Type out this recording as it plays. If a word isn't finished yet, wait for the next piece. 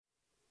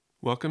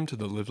Welcome to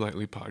the Live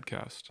Lightly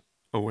podcast.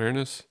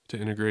 Awareness to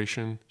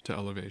integration to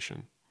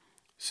elevation.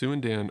 Sue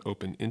and Dan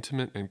open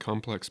intimate and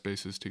complex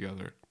spaces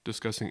together,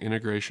 discussing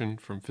integration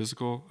from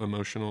physical,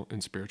 emotional,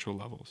 and spiritual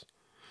levels.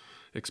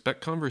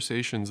 Expect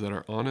conversations that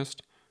are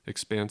honest,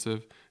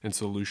 expansive, and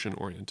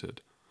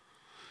solution-oriented.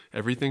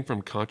 Everything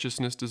from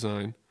consciousness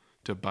design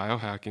to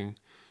biohacking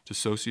to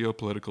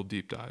socio-political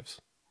deep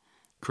dives.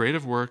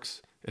 Creative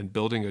works and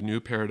building a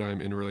new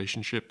paradigm in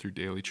relationship through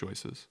daily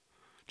choices.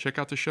 Check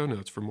out the show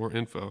notes for more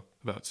info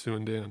about Sue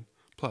and Dan,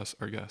 plus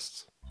our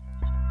guests.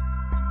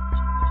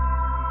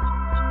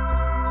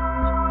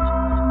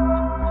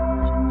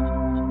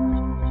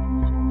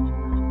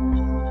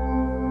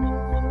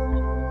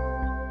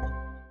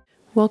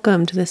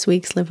 Welcome to this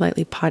week's Live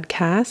Lightly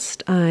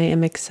podcast. I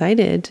am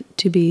excited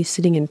to be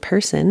sitting in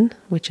person,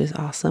 which is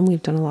awesome.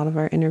 We've done a lot of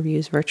our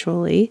interviews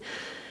virtually,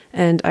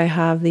 and I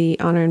have the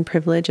honor and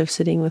privilege of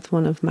sitting with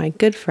one of my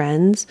good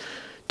friends,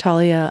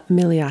 Talia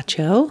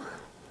Miliacho.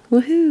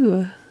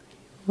 Woohoo!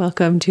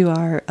 Welcome to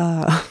our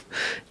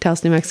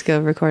Taos, New Mexico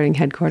recording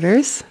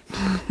headquarters.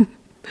 How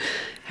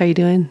are you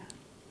doing?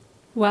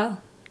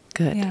 Well.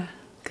 Good. Yeah.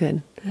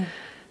 Good. Yeah.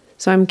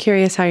 So I'm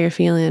curious how you're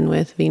feeling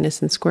with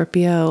Venus and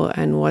Scorpio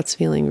and what's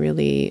feeling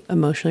really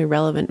emotionally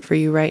relevant for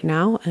you right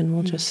now. And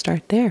we'll just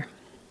start there.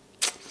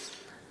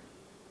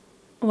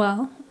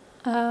 Well,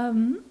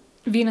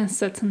 Venus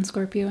sits in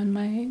Scorpio in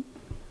my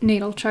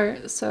natal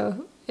chart.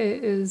 So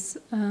it is,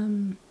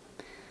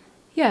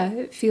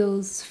 it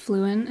feels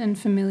fluent and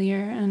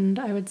familiar. And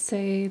I would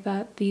say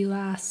that the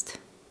last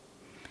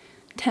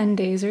 10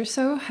 days or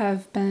so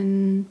have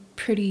been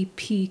pretty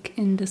peak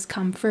in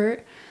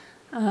discomfort.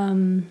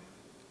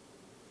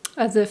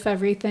 As if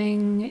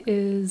everything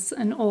is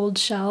an old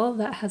shell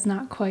that has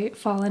not quite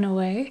fallen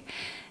away,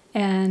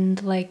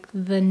 and like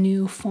the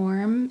new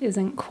form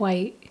isn't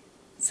quite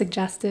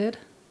suggested.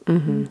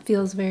 Mm-hmm. It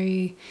feels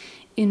very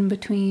in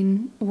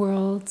between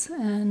worlds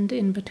and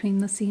in between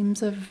the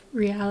seams of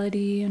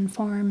reality and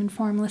form and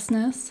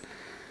formlessness.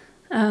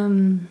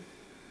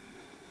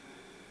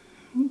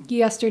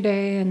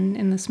 Yesterday and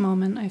in this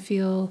moment, I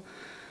feel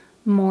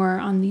more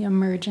on the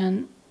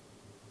emergent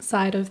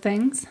side of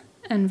things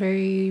and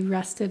very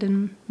rested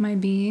in my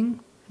being.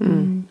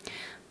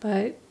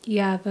 But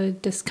yeah, the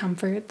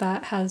discomfort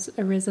that has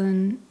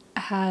arisen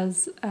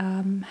has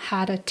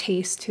had a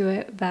taste to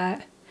it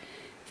that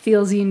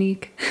feels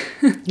unique.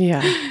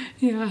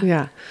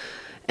 Yeah.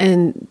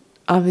 And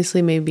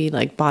obviously maybe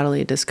like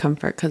bodily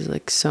discomfort because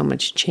like so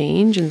much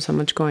change and so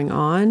much going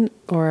on,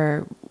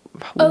 or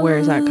where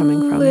is that coming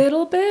from? A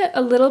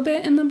little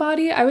bit in the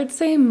body. I would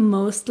say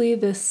mostly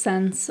this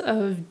sense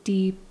of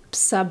deep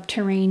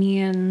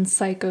subterranean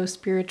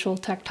psycho-spiritual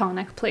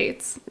tectonic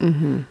plates.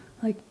 Mm-hmm.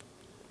 Like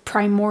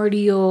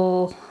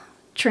primordial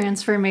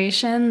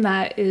transformation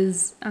that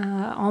is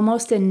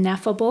almost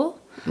ineffable.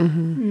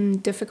 Mm-hmm.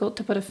 Difficult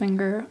to put a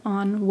finger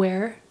on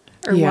where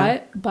or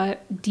what,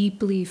 but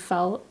deeply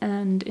felt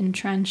and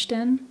entrenched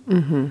in.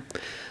 Mm-hmm.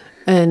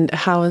 And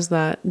how is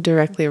that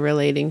directly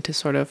relating to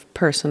sort of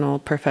personal,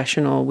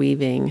 professional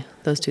weaving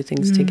those two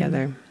things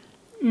together?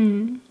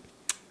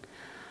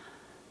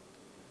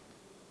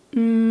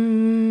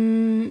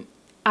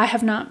 I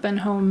have not been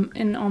home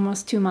in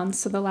almost 2 months,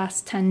 so the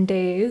last 10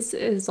 days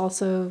is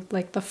also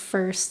like the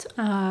first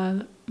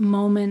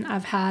moment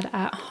I've had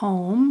at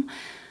home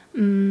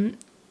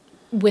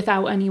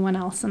without anyone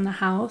else in the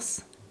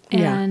house.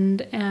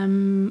 And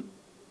am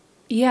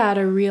at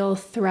a real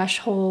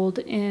threshold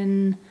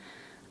in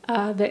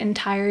the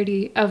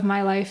entirety of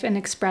my life and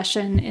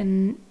expression.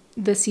 In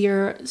this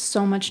year,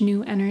 so much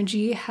new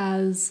energy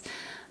has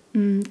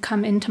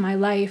come into my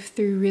life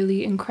through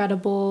really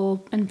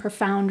incredible and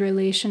profound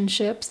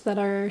relationships that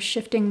are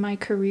shifting my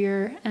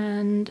career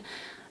and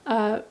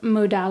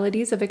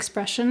modalities of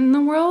expression in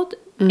the world.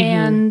 Mm-hmm.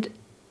 And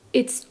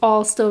it's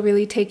all still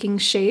really taking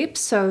shape.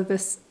 So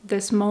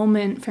this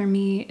moment for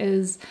me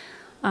is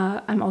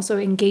I'm also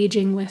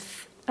engaging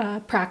with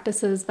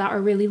practices that are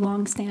really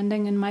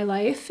long-standing in my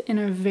life in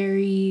a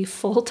very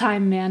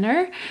full-time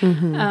manner.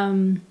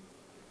 Mm-hmm.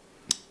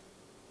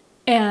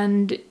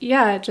 And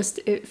yeah,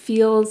 it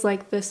feels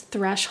like this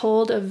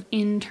threshold of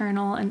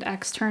internal and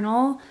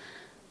external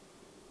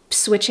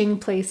switching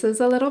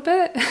places a little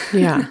bit.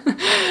 Yeah.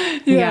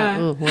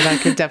 Ooh, well, that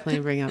could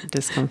definitely bring up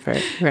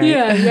discomfort, right?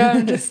 Yeah.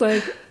 I'm just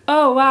like,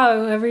 oh,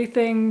 wow,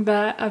 everything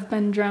that I've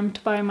been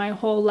dreamt by my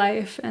whole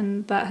life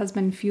and that has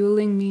been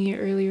fueling me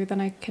earlier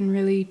than I can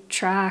really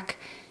track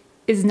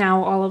is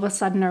now all of a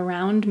sudden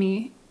around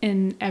me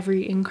in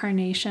every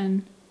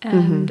incarnation.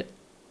 And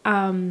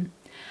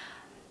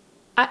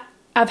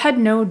I've had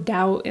no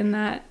doubt in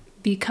that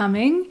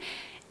becoming,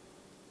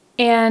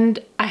 and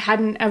I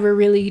hadn't ever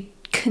really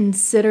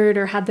considered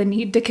or had the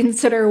need to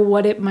consider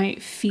what it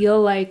might feel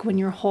like when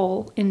your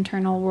whole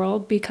internal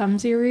world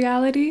becomes your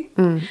reality.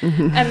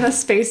 Mm-hmm. And the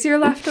space you're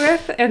left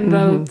with, and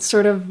the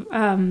sort of,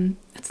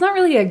 it's not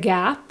really a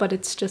gap, but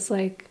it's just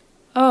like,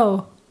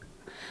 oh,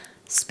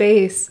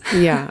 space.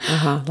 Yeah.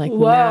 Like,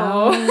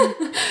 whoa. Now, ...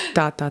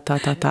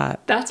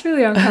 That's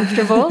really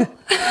uncomfortable.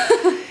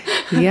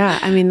 Yeah,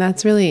 I mean,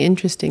 that's really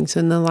interesting. So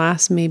in the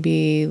last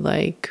maybe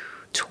like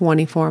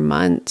 24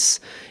 months,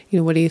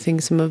 what do you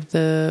think some of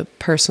the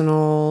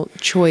personal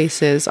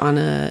choices on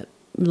a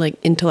like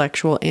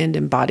intellectual and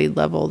embodied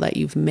level that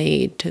you've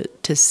made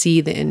to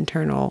see the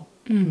internal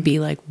be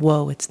like,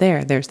 whoa, it's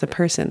there. There's the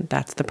person.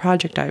 That's the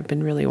project I've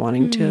been really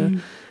wanting to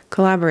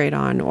collaborate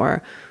on.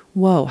 Or,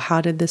 whoa, how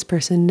did this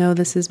person know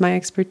this is my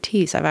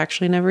expertise? I've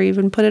actually never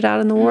even put it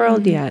out in the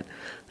world yet.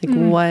 Like,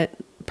 what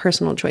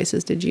personal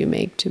choices did you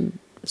make to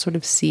sort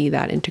of see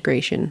that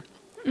integration?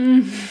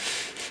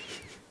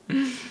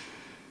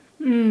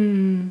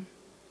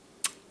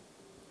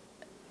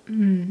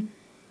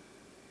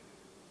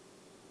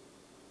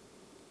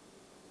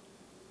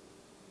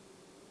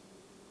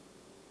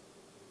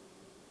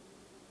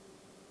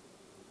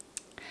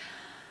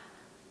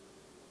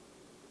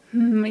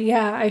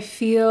 Yeah, I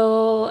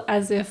feel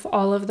as if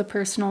all of the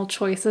personal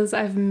choices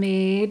I've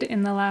made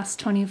in the last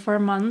 24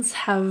 months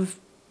have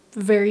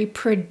very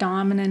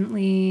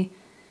predominantly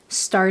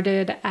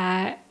started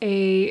at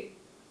a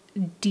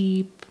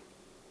deep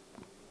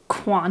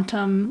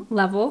quantum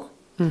level.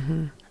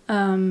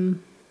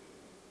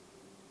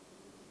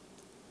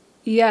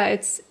 Yeah,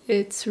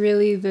 it's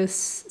really this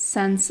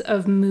sense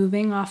of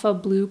moving off a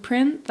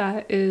blueprint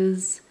that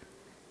is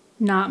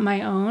not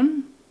my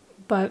own,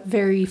 but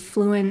very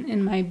fluent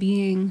in my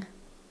being.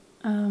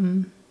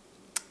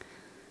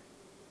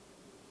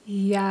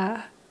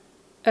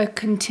 A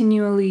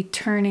continually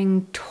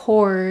turning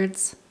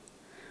towards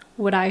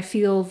what I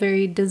feel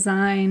very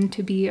designed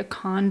to be a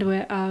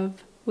conduit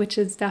of, which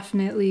is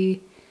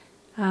definitely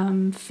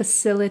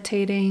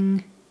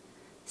facilitating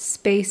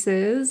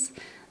spaces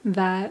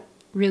that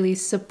really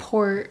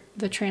support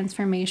the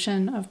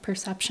transformation of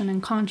perception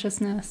and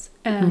consciousness.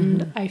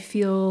 And I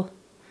feel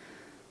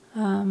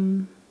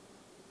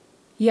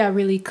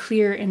really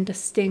clear and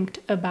distinct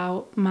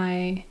about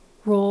my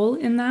role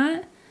in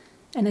that.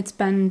 And it's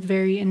been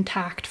very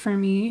intact for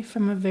me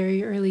from a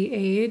very early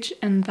age.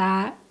 And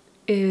that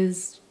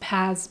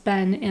has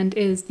been and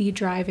is the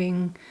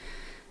driving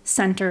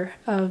center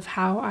of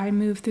how I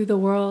move through the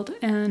world.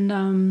 And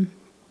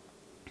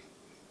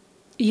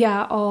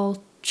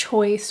all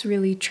choice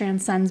really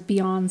transcends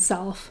beyond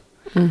self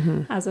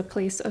as a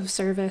place of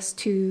service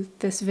to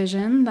this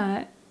vision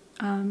that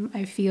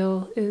I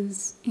feel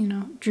is,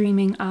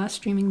 dreaming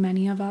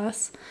many of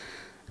us.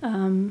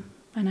 And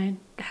I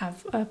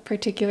have a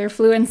particular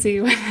fluency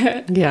with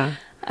it. Yeah.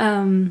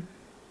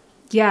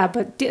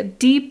 But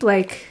deep,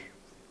 like,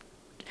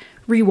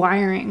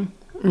 rewiring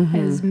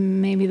is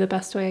maybe the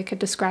best way I could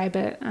describe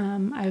it.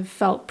 I've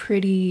felt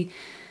pretty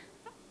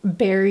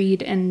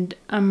buried and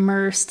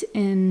immersed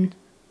in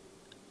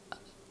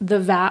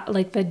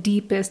the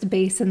deepest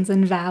basins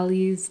and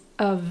valleys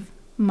of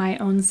my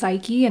own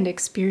psyche and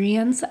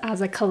experience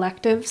as a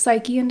collective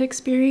psyche and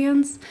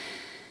experience.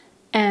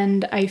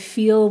 And I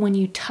feel when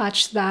you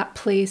touch that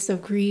place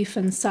of grief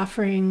and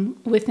suffering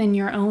within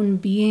your own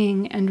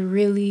being and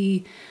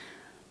really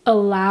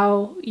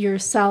allow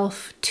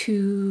yourself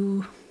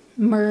to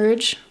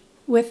merge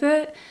with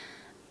it,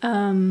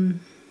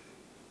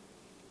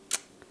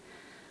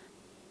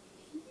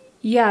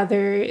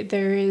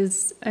 there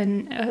is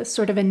a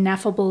sort of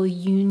ineffable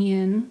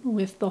union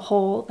with the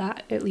whole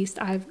that at least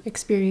I've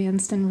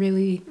experienced, and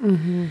really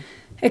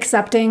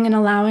accepting and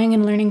allowing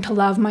and learning to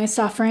love my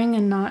suffering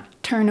and not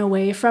turn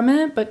away from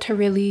it, but to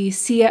really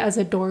see it as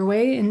a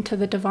doorway into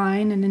the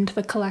divine and into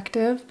the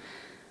collective.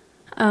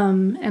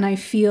 And I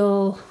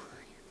feel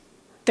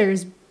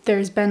there's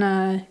been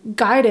a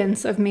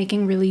guidance of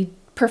making really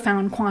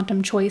profound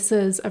quantum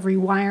choices, of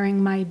rewiring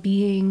my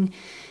being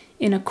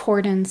in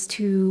accordance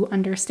to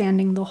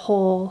understanding the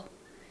whole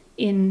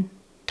in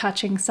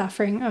touching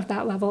suffering of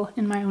that level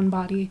in my own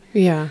body.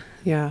 Yeah.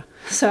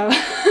 So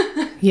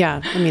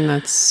yeah, I mean,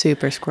 that's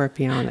super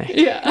Scorpionic.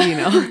 Yeah.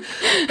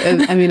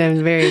 I mean,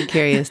 I'm very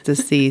curious to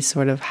see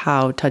sort of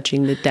how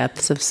touching the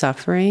depths of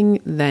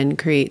suffering then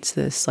creates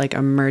this like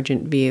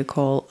emergent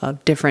vehicle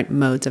of different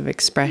modes of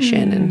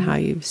expression and how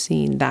you've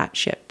seen that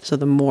shift. So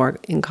the more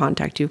in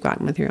contact you've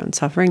gotten with your own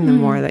suffering, the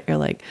more that you're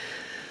like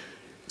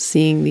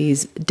seeing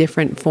these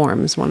different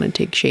forms want to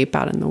take shape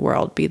out in the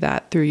world, be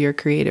that through your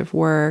creative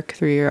work,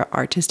 through your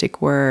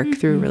artistic work,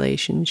 through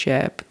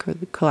relationship,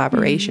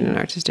 collaboration and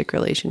artistic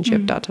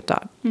relationship, ...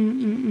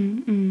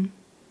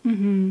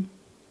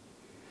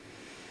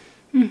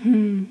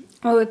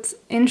 Well, it's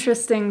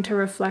interesting to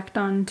reflect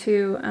on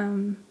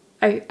too.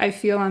 I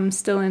feel I'm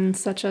still in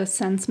such a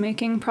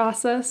sense-making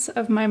process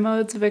of my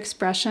modes of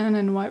expression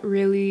and what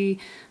really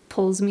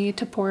pulls me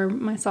to pour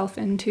myself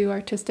into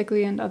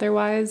artistically and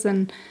otherwise.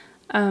 And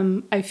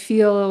I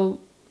feel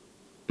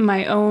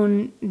my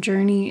own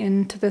journey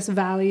into this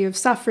valley of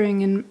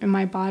suffering in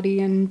my body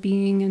and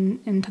being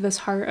into this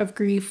heart of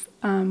grief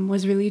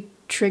was really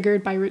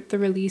triggered by the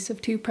release of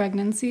 2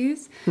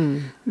 pregnancies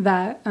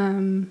that,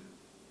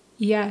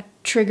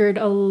 triggered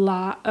a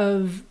lot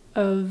of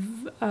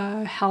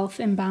health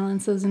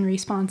imbalances and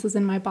responses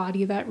in my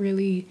body that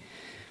really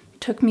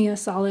took me a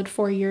solid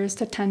 4 years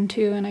to tend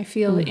to. And I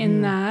feel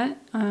in that,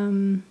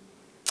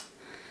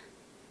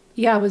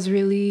 was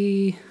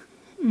really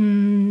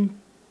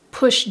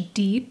pushed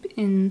deep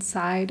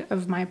inside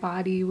of my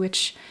body,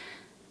 which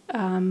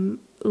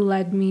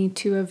led me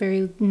to a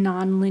very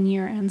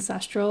non-linear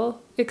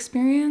ancestral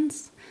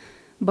experience,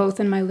 both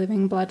in my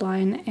living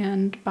bloodline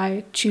and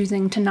by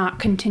choosing to not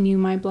continue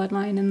my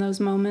bloodline in those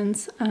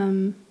moments.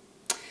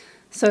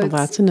 So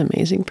that's an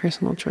amazing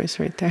personal choice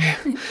right there.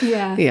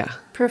 Yeah.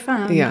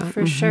 Profound,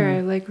 for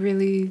sure. Like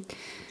really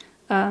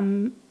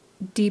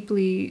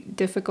deeply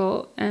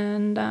difficult.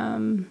 And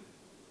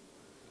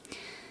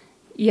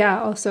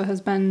also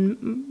has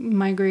been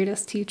my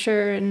greatest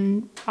teacher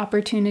and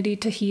opportunity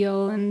to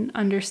heal and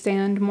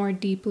understand more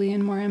deeply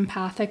and more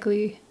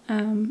empathically.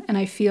 And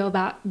I feel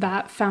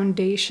that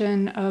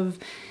foundation of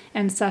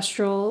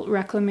ancestral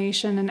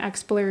reclamation and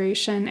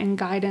exploration and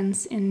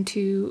guidance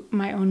into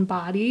my own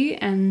body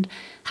and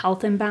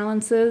health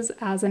imbalances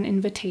as an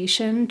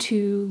invitation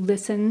to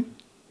listen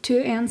to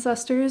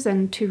ancestors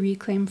and to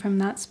reclaim from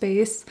that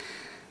space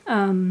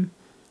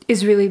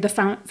is really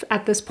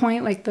at this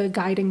point, like the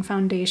guiding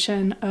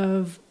foundation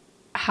of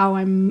how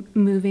I'm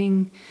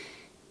moving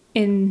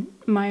in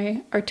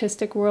my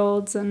artistic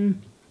worlds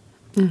and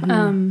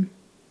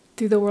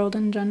through the world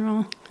in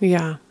general.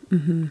 Yeah.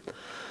 Mm-hmm.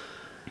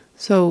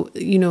 So,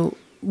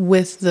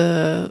 with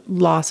the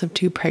loss of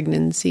 2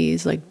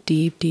 pregnancies, like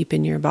deep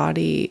in your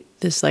body,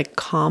 this like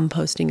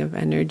composting of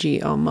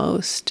energy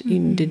almost,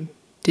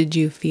 did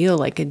you feel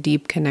like a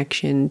deep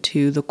connection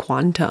to the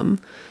quantum?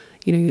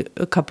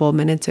 A couple of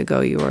minutes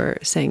ago, you were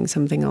saying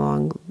something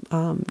along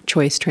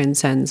choice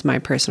transcends my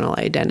personal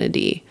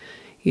identity,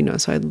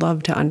 so I'd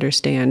love to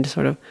understand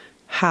sort of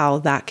how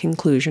that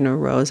conclusion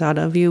arose out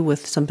of you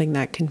with something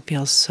that can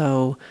feel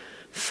so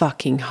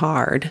fucking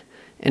hard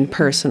and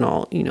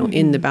personal,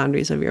 in the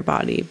boundaries of your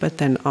body, but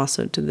then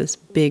also to this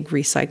big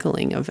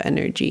recycling of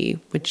energy,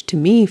 which to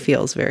me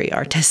feels very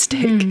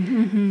artistic.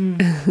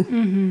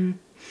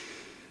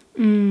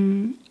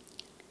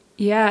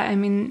 Yeah, I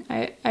mean,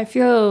 I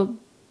feel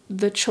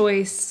the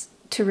choice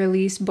to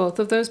release both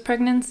of those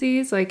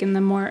pregnancies, like in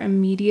the more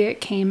immediate,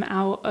 came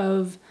out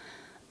of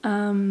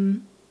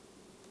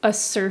a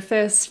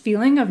surface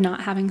feeling of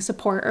not having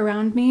support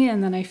around me.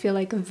 And then I feel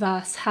like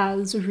thus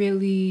has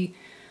really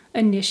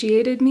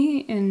initiated me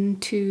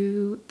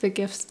into the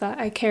gifts that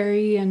I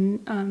carry and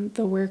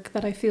the work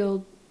that I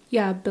feel,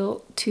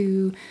 built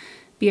to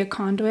be a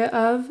conduit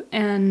of.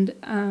 And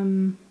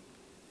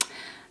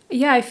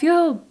I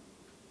feel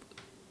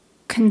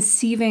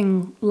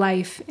conceiving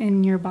life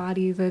in your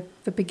body, the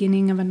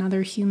beginning of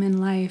another human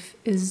life,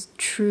 is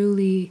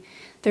truly,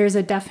 there's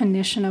a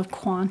definition of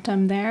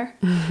quantum there,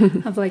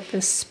 of like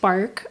this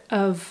spark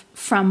of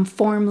from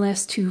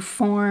formless to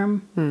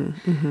form,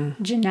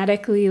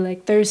 genetically,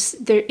 like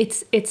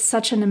it's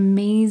such an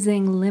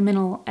amazing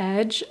liminal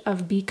edge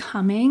of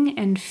becoming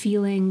and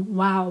feeling,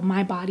 wow,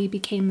 my body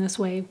became this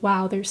way.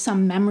 Wow, there's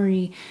some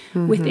memory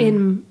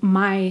within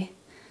my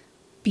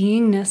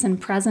beingness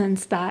and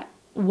presence that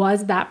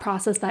was that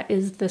process, that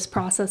is this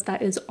process,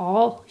 that is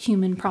all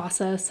human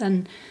process.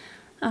 And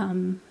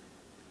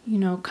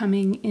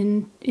coming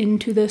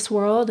into this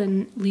world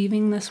and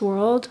leaving this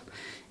world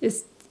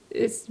is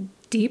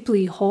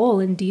deeply whole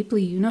and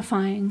deeply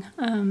unifying.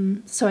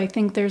 So I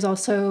think there's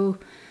also,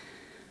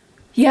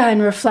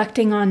 and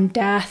reflecting on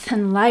death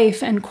and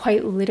life, and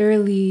quite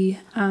literally,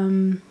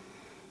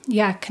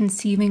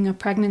 conceiving a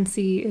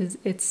pregnancy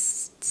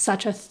it's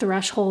such a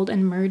threshold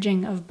and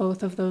merging of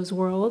both of those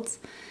worlds.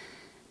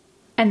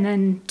 And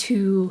then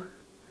to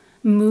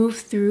move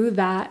through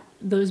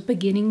those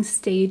beginning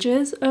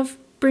stages of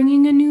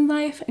bringing a new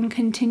life and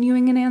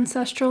continuing an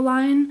ancestral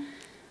line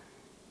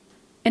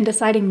and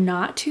deciding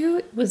not to,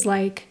 it was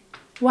like,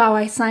 wow,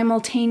 I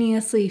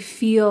simultaneously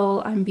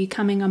feel I'm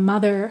becoming a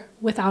mother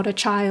without a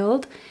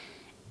child,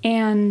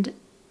 and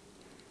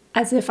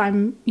as if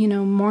I'm,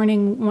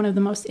 mourning one of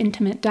the most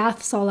intimate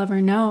deaths I'll ever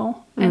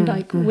know. And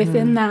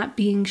within that,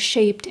 being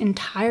shaped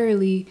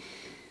entirely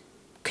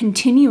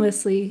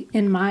continuously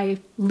in my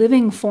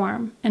living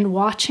form and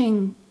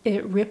watching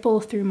it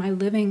ripple through my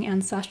living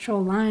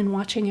ancestral line,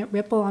 watching it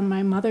ripple on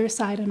my mother's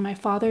side and my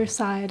father's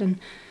side. And,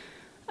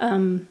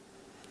 and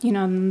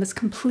this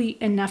complete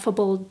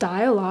ineffable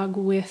dialogue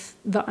with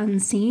the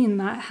unseen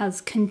that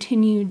has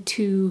continued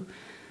to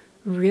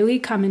really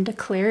come into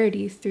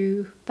clarity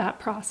through that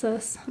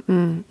process.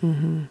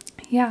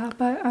 Yeah,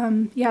 but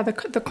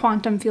the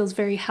quantum feels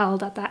very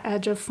held at that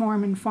edge of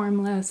form and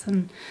formless.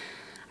 And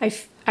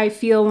I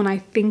feel when I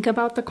think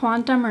about the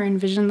quantum or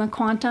envision the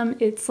quantum,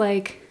 it's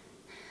like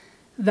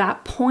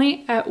that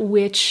point at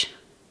which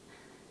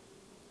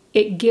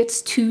it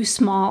gets too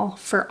small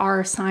for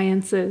our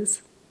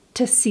sciences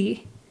to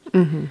see,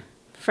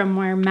 from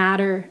where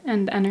matter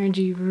and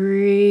energy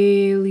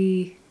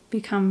really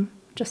become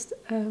just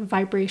a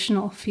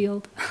vibrational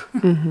field.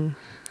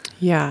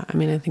 Yeah, I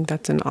mean, I think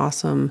that's an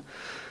awesome,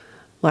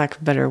 lack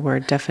of a better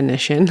word,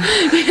 definition.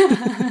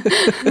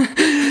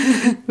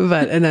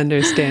 But an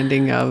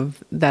understanding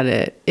of that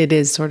it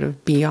is sort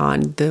of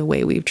beyond the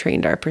way we've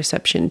trained our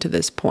perception to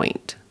this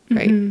point,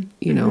 right?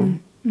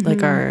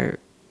 Like our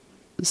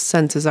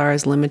senses are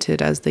as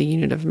limited as the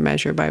unit of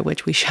measure by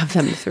which we shove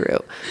them through.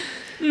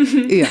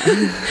 Yeah.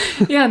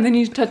 Yeah, and then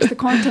you touch the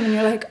quantum and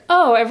you're like,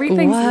 oh,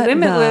 everything's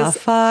limitless. What the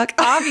fuck?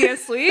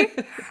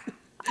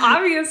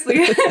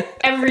 Obviously,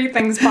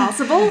 everything's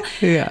possible.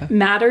 Yeah.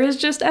 Matter is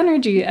just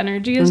energy.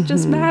 Energy is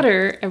just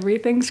matter.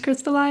 Everything's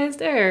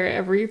crystallized air.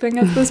 Everything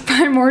is this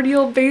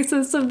primordial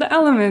basis of the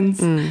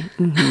elements.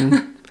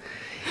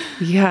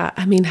 Yeah.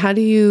 I mean, how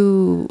do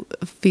you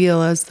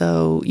feel as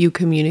though you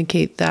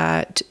communicate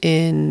that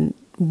in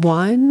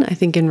one, I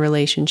think in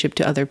relationship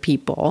to other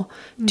people,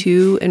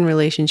 two, in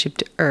relationship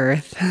to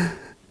Earth.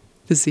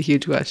 This is a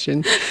huge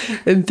question.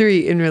 And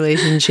three, in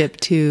relationship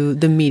to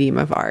the medium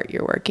of art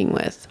you're working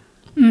with.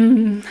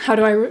 How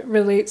do I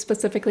relate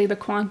specifically the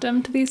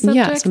quantum to these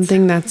subjects? Yeah,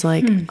 something that's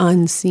like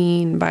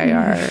unseen by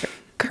our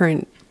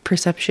current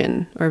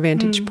perception or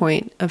vantage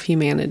point of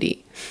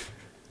humanity.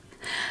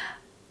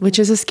 Which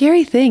is a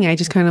scary thing. I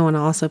just kind of want to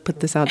also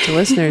put this out to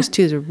listeners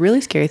too. It's a really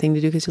scary thing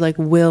to do because you're like,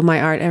 will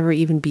my art ever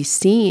even be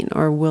seen?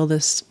 Or will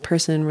this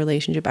person in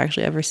relationship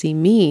actually ever see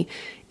me?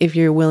 If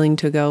you're willing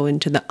to go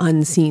into the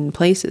unseen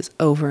places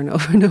over and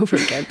over and over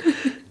again.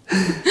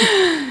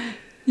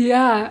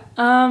 Yeah.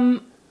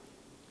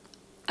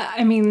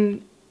 I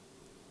mean,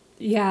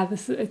 yeah,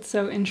 it's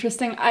so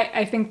interesting.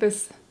 I think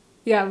this,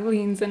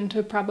 leans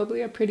into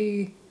probably a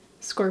pretty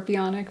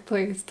scorpionic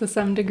place to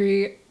some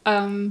degree.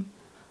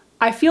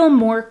 I feel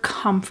more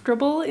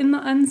comfortable in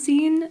the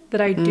unseen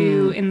than I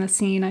do in the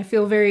seen. I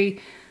feel very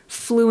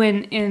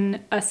fluent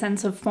in a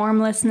sense of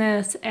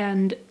formlessness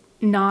and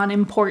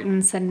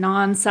non-importance and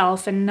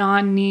non-self and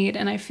non-need.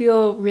 And I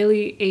feel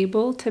really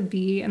able to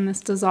be in this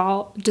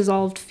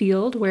dissolved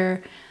field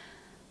where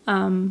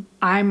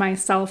I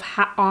myself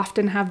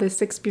often have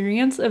this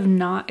experience of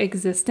not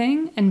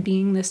existing and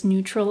being this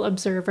neutral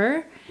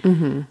observer.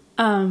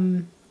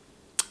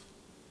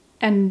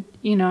 And,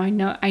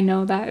 I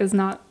know that is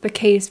not the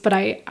case, but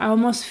I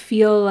almost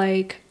feel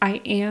like I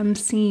am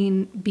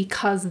seen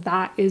because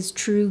that is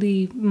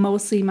truly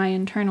mostly my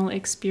internal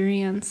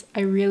experience. I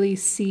really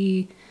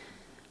see,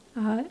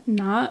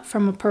 not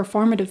from a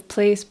performative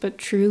place, but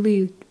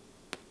truly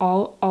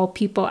all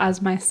people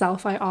as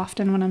myself. I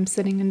often, when I'm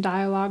sitting in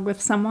dialogue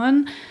with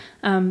someone,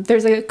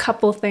 there's a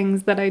couple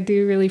things that I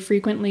do really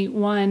frequently.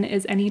 One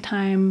is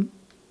anytime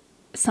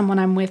someone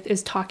I'm with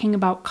is talking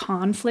about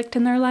conflict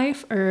in their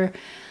life or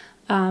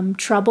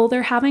trouble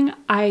they're having,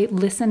 I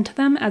listen to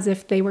them as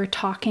if they were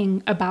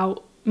talking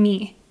about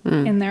me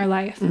in their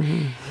life.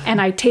 And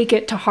I take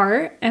it to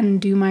heart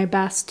and do my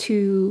best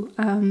to,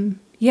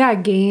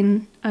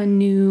 gain a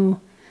new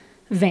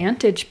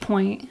vantage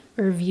point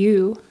or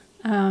view.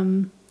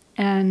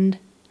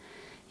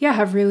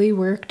 Have really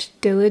worked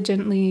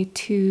diligently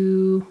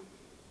to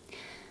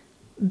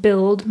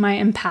build my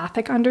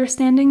empathic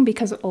understanding,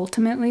 because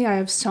ultimately I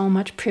have so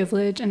much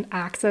privilege and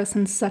access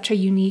and such a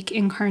unique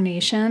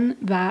incarnation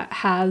that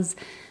has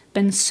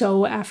been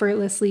so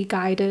effortlessly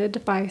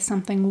guided by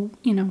something,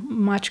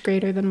 much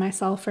greater than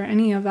myself or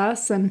any of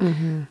us.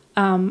 And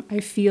I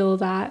feel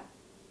that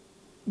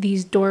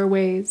these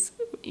doorways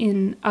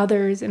in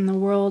others, in the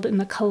world, in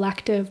the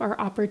collective, are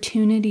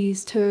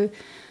opportunities to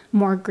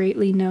more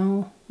greatly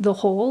know the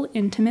whole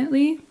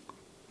intimately.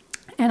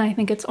 And I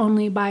think it's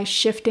only by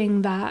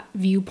shifting that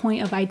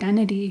viewpoint of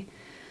identity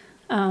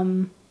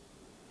from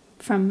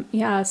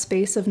a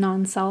space of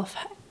non-self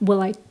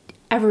will I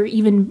ever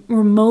even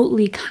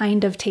remotely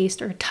kind of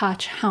taste or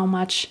touch how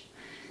much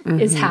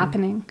is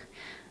happening,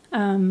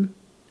 and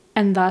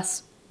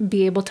thus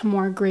be able to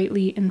more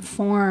greatly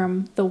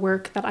inform the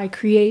work that I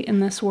create in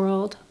this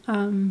world,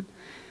 in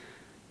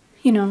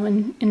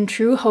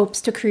true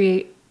hopes to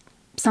create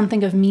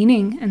something of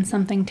meaning and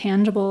something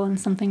tangible and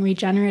something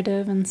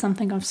regenerative and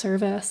something of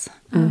service,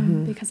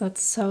 because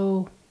that's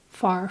so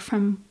far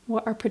from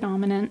what our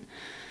predominant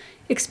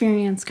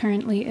experience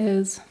currently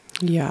is.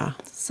 Yeah.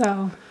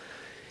 So.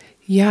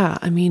 Yeah.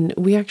 I mean,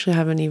 we actually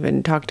haven't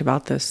even talked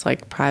about this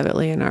like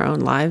privately in our own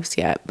lives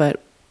yet,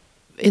 but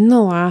in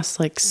the last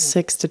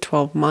 6 to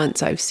 12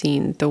 months, I've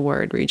seen the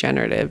word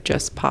regenerative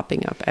just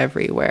popping up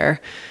everywhere,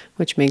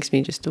 which makes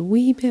me just a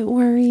wee bit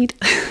worried.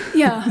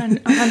 Yeah,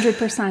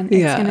 100%.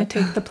 It's going to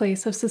take the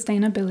place of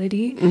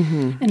sustainability.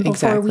 And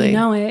before we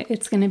know it,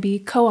 it's going to be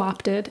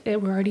co-opted.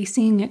 We're already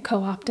seeing it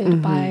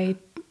co-opted by,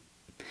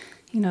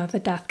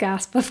 the death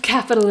gasp of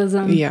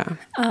capitalism. Yeah.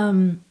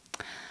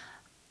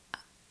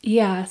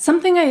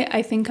 Something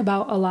I think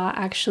about a lot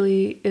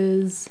actually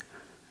is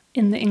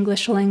in the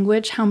English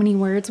language, how many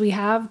words we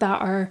have that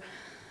are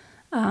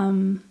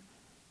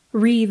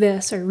re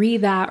this or re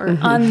that or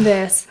un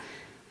this,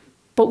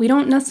 but we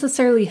don't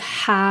necessarily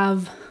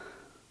have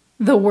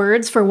the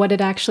words for what it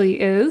actually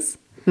is.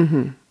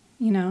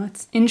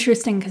 It's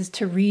interesting because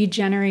to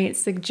regenerate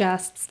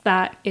suggests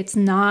that it's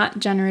not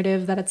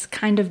generative, that it's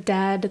kind of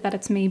dead, that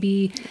it's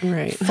maybe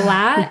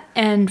flat.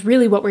 And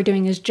really what we're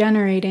doing is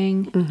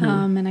generating.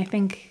 And I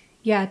think,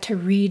 to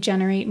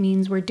regenerate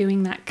means we're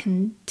doing that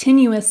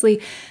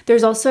continuously.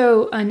 There's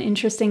also an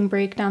interesting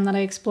breakdown that I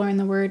explore in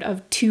the word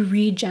of to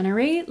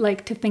regenerate,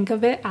 like to think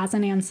of it as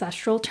an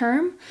ancestral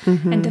term,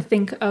 and to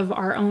think of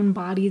our own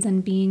bodies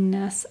and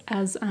beingness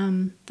as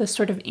the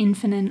sort of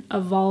infinite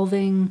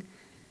evolving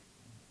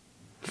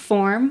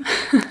form.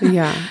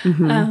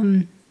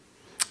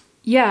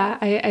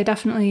 I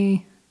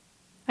definitely,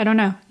 I don't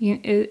know.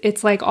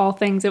 It's like all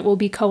things. It will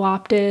be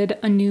co-opted.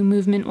 A new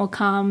movement will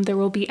come. There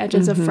will be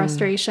edges of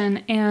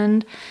frustration.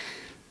 And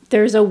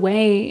there's a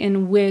way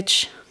in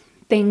which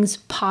things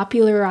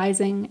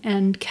popularizing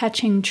and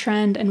catching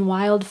trend and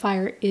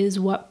wildfire is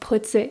what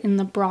puts it in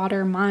the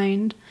broader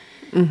mind.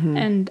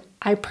 And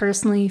I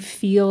personally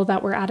feel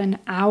that we're at an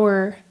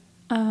hour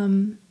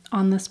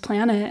on this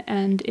planet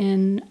and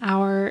in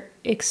our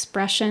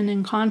expression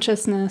and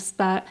consciousness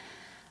that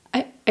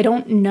I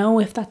don't know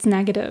if that's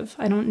negative.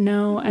 I don't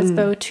know, as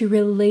though to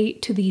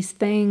relate to these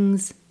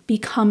things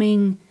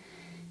becoming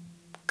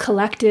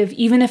collective,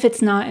 even if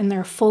it's not in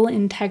their full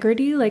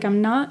integrity, like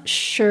I'm not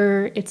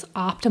sure it's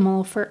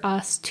optimal for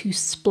us to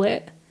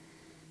split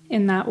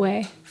in that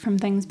way from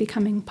things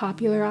becoming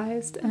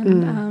popularized.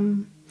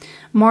 And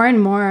more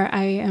and more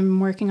I am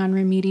working on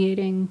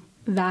remediating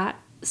that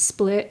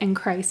split and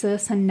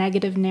crisis and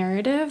negative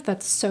narrative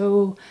that's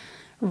so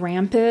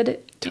rampant,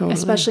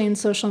 especially in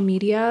social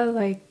media.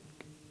 Like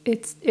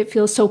it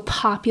feels so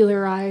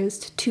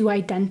popularized to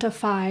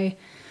identify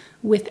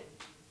with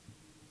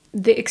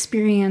the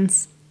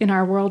experience in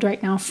our world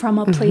right now from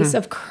a place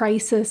of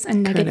crisis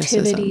and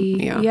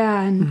negativity.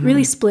 And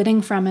really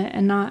splitting from it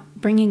and not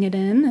bringing it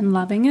in and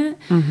loving it.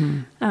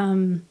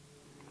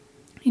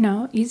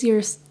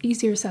 Easier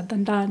said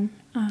than done.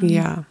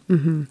 No,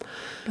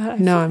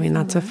 I mean,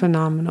 that's a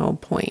phenomenal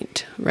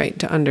point, right?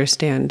 To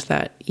understand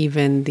that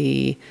even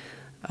the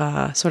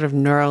sort of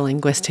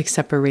neurolinguistic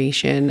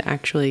separation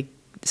actually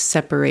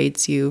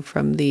separates you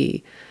from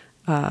the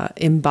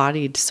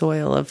embodied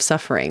soil of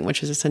suffering,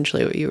 which is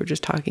essentially what you were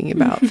just talking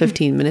about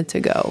 15 minutes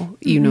ago.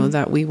 You know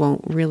that we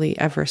won't really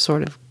ever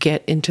sort of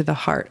get into the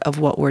heart of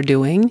what we're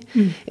doing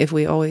if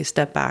we always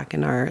step back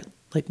and are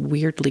like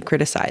weirdly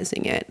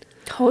criticizing it.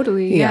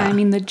 Totally. Yeah. I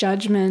mean, the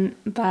judgment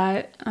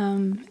that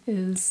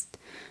is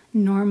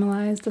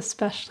normalized,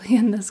 especially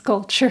in this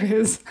culture,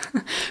 is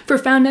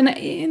profound. And,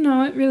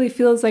 it really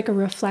feels like a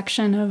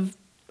reflection of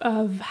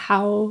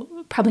how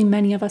probably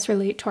many of us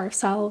relate to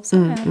ourselves.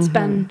 And it's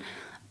been,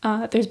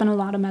 there's been a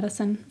lot of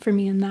medicine for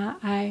me in that.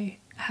 I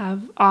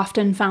have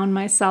often found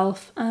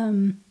myself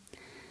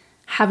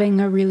having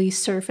a really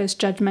surface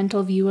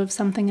judgmental view of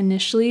something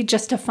initially,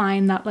 just to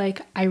find that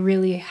like I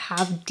really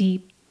have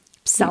deep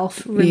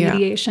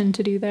self-remediation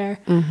to do there.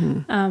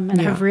 And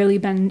have really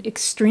been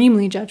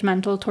extremely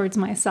judgmental towards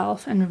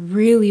myself and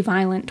really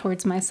violent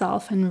towards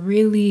myself and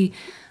really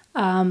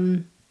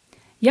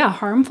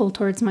harmful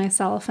towards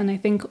myself. And I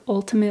think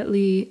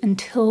ultimately,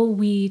 until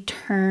we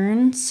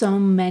turn so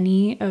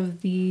many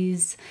of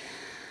these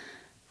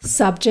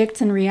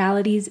subjects and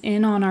realities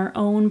in on our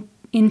own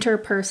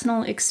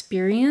interpersonal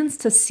experience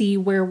to see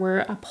where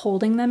we're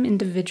upholding them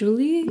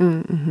individually,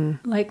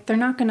 like they're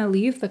not going to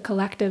leave the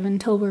collective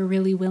until we're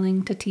really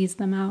willing to tease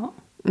them out.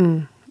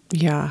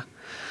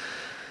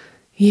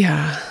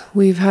 Yeah,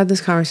 we've had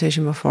this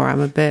conversation before.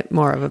 I'm a bit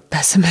more of a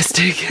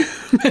pessimistic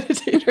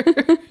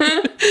meditator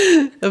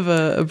of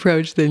a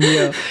approach than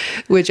you,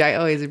 which I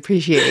always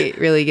appreciate,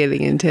 really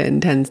getting into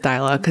intense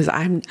dialogue, because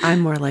I'm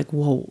more like,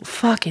 whoa,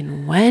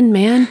 fucking when,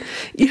 man?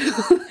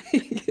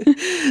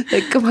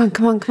 Like, come on,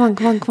 kind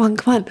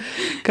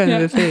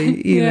of a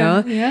thing, you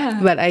know? Yeah.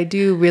 But I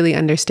do really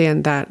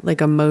understand that,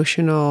 like,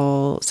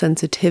 emotional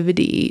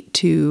sensitivity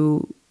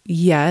to,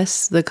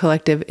 yes, the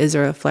collective is a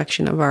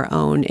reflection of our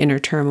own inner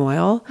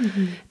turmoil.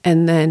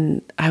 And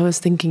then I was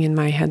thinking in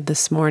my head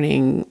this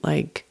morning,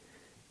 like,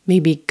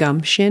 maybe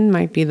gumption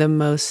might be the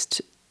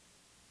most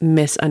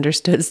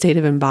misunderstood state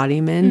of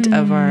embodiment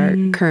of our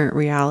current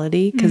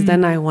reality. Because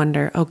then I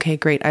wonder, okay,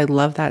 great, I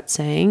love that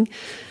saying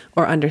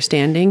or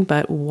understanding,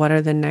 but what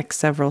are the next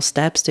several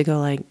steps to go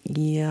like,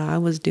 yeah, I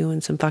was doing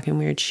some fucking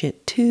weird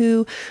shit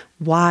too.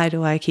 Why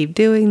do I keep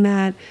doing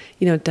that?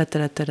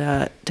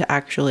 To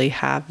actually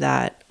have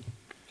that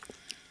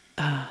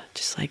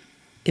just like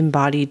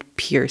embodied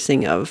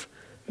piercing of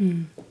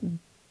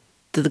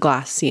the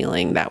glass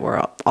ceiling that we're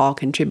all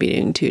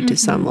contributing to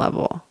some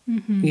level.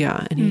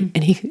 Yeah.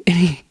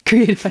 Any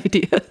creative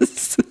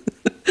ideas?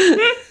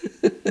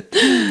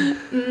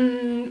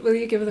 Will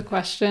you give the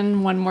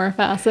question one more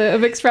facet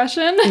of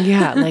expression?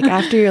 Yeah. Like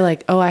after you're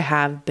like, oh, I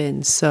have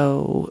been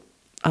so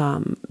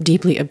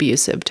deeply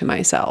abusive to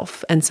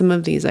myself. And some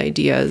of these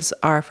ideas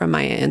are from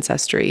my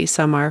ancestry.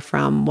 Some are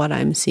from what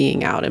I'm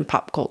seeing out in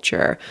pop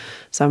culture.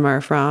 Some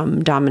are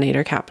from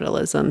dominator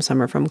capitalism.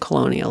 Some are from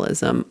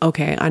colonialism.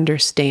 Okay,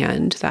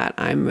 understand that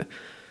I'm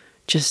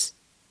just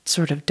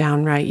sort of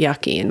downright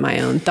yucky in my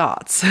own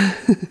thoughts.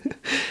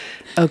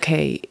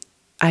 Okay,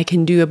 I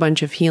can do a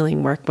bunch of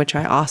healing work, which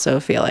I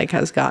also feel like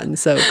has gotten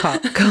so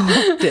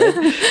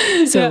co-opted.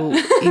 So,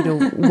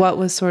 what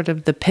was sort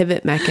of the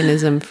pivot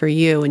mechanism for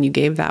you when you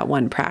gave that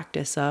one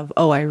practice of,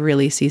 oh, I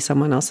really see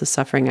someone else's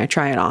suffering. I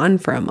try it on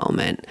for a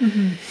moment.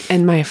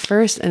 And my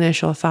first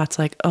initial thoughts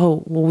like,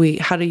 oh, well,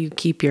 how do you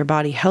keep your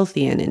body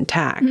healthy and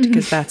intact?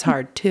 Because that's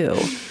hard too.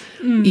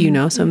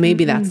 So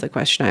maybe that's the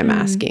question I'm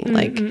asking.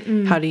 Like,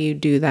 how do you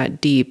do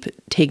that deep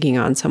taking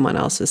on someone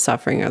else's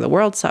suffering or the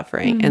world's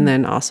suffering? And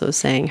then also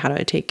saying, how do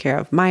I take care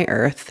of my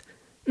earth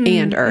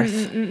and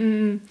earth?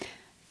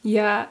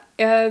 Yeah.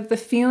 The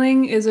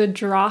feeling is a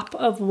drop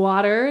of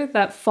water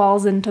that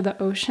falls into the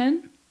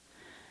ocean.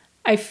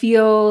 I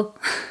feel,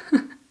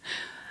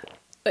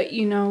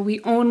 we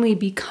only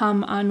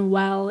become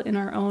unwell in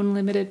our own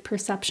limited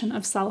perception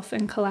of self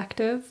and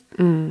collective.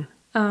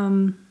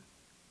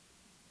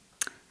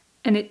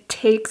 And it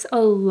takes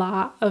a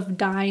lot of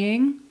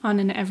dying on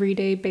an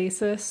everyday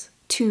basis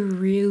to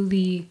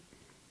really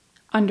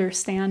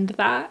understand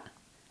that.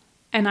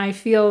 And I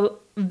feel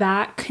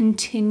that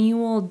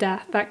continual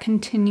death, that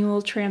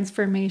continual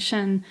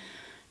transformation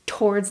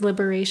towards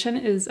liberation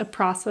is a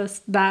process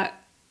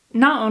that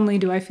not only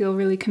do I feel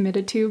really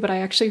committed to, but I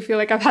actually feel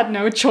like I've had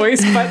no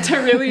choice but to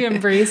really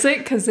embrace it,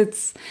 because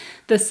it's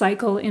the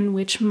cycle in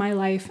which my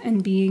life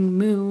and being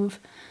move.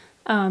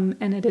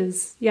 And it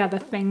is, the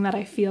thing that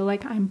I feel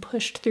like I'm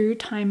pushed through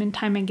time and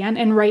time again.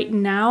 And right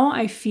now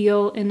I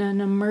feel in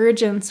an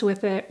emergence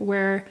with it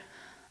where,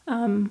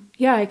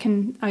 I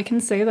can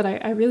say that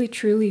I really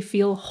truly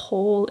feel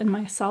whole in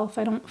myself.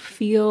 I don't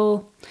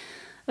feel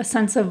a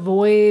sense of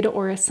void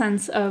or a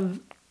sense of,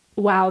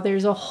 wow,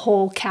 there's a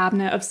whole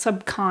cabinet of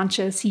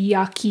subconscious,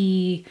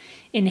 yucky,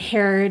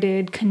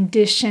 inherited,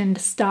 conditioned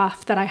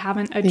stuff that I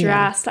haven't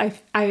addressed. Yeah.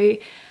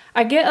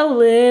 I get a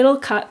little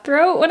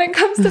cutthroat when it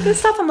comes to this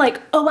stuff. I'm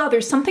like, oh, wow,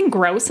 there's something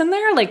gross in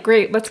there. Like,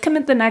 great, let's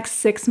commit the next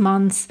 6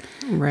 months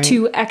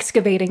to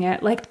excavating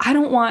it. Like, I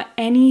don't want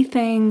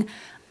anything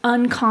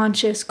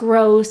unconscious,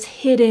 gross,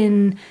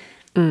 hidden,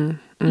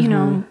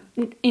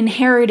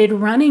 inherited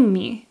running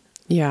me.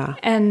 Yeah.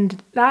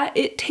 And that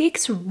it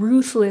takes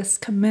ruthless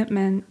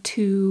commitment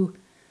to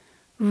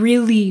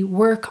really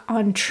work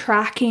on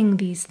tracking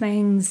these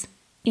things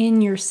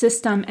in your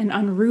system and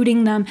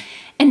unrooting them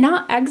and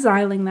not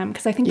exiling them.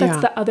 Because I think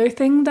that's the other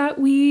thing that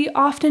we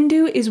often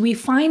do is we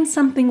find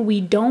something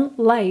we don't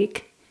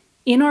like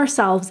in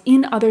ourselves,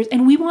 in others,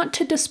 and we want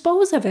to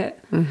dispose of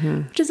it,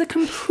 which is a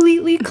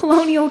completely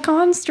colonial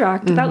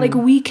construct that like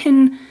we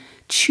can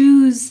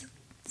choose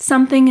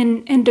something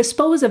and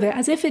dispose of it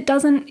as if it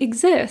doesn't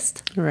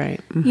exist. Right.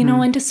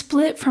 And to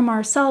split from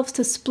ourselves,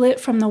 to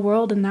split from the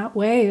world in that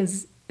way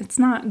it's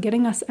not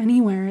getting us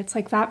anywhere. It's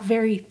like that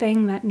very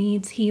thing that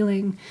needs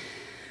healing.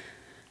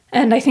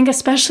 And I think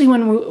especially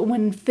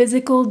when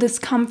physical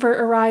discomfort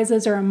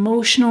arises or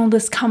emotional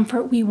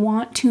discomfort, we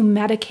want to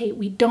medicate.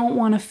 We don't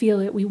want to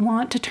feel it. We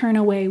want to turn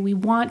away. We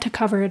want to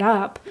cover it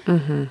up.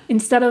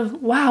 Instead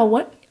of, wow,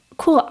 what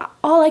cool.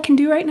 All I can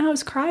do right now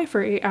is cry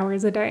for 8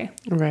 hours a day.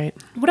 Right.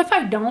 What if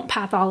I don't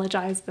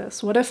pathologize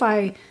this? What if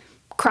I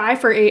cry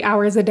for 8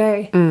 hours a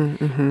day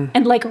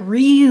and like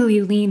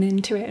really lean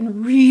into it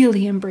and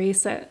really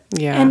embrace it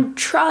and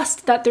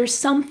trust that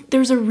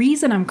there's a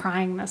reason I'm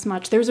crying this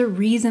much. There's a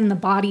reason the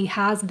body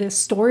has this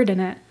stored in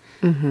it.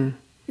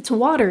 It's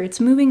water. It's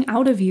moving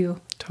out of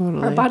you.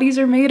 Totally. Our bodies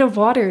are made of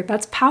water.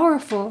 That's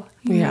powerful.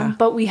 You know?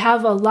 But we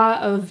have a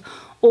lot of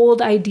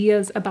old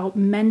ideas about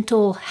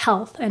mental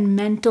health and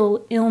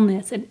mental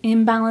illness and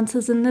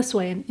imbalances in this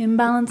way and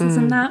imbalances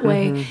in that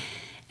way.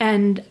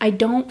 And I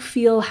don't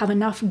feel have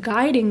enough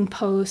guiding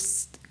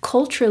posts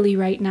culturally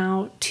right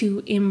now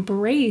to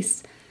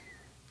embrace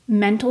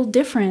mental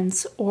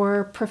difference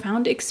or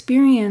profound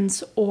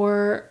experience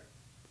or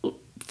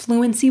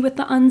fluency with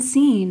the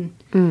unseen.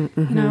 You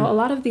know, a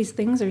lot of these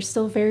things are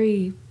still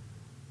very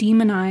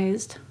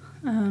demonized.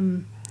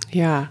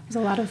 There's a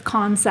lot of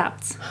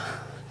concepts.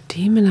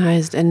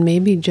 Demonized and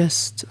maybe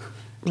just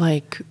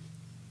like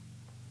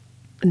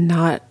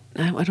not,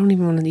 I don't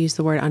even want to use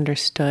the word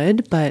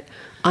understood, but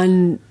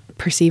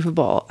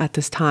unperceivable at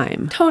this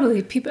time.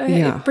 Totally. People,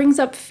 it brings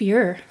up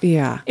fear.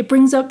 Yeah. It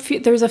brings up,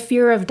 there's a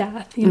fear of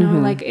death, you know,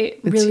 like it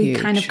really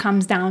kind of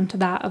comes down to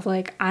that of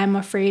like, I'm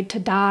afraid to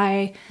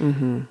die,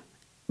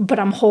 but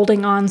I'm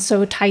holding on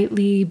so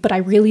tightly, but I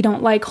really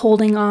don't like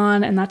holding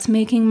on. And that's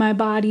making my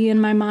body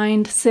and my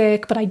mind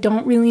sick, but I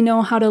don't really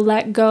know how to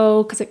let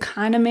go because it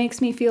kind of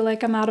makes me feel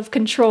like I'm out of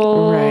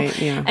control. Right.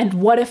 Yeah. And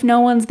what if no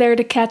one's there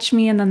to catch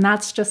me? And then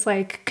that's just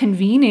like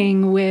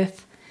convening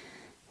with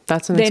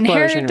that's an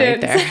explosion right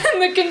there.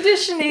 And the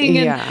conditioning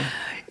and,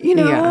 you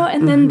know,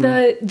 and then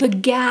the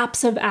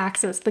gaps of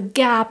access, the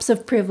gaps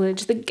of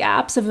privilege, the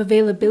gaps of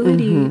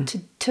availability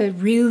to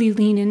really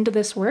lean into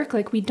this work.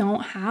 Like we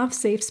don't have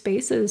safe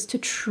spaces to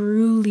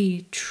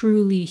truly,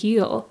 truly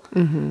heal.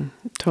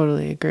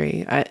 Totally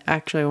agree. I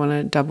actually want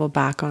to double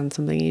back on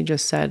something you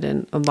just said,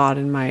 and a lot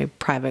in my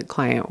private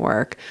client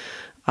work.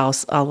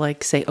 I'll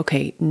like say,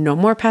 okay, no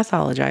more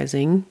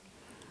pathologizing.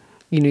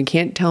 You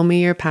can't tell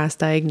me your past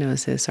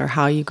diagnosis or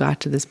how you got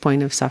to this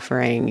point of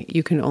suffering.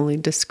 You can only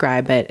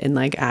describe it in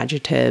like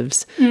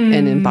adjectives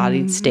and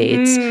embodied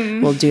states.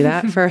 We'll do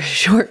that for a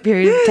short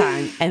period of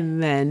time,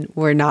 and then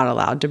we're not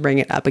allowed to bring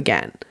it up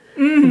again.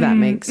 If that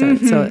makes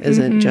sense. So it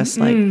isn't just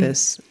like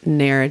this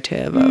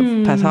narrative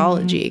of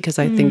pathology, because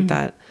I think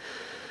that,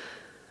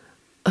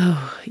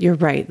 you're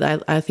right.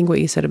 I think what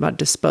you said about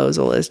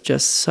disposal is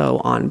just so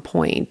on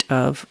point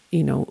of,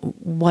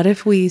 what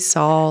if we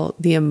saw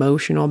the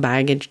emotional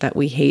baggage that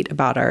we hate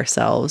about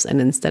ourselves,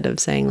 and instead of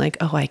saying like,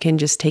 oh, I can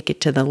just take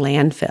it to the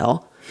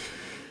landfill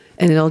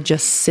and it'll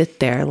just sit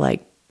there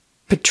like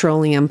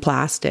petroleum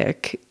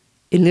plastic,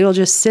 and it'll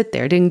just sit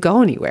there, it didn't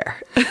go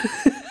anywhere.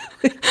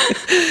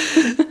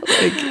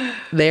 Like,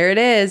 there it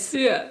is.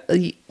 Yeah.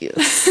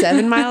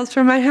 7 miles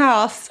from my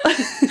house.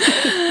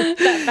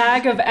 That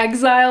bag of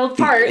exiled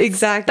parts.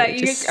 Exactly. That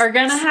you are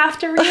going to have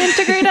to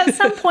reintegrate at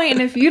some point.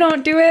 And if you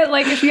don't do it,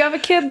 like if you have a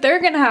kid, they're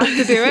going to have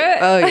to do it.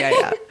 Oh,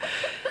 yeah.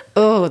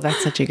 Oh,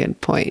 that's such a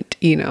good point,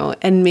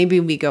 and maybe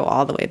we go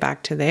all the way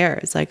back to there.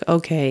 It's like,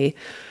 okay,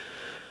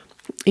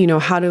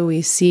 how do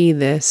we see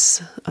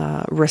this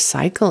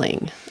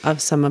recycling of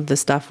some of the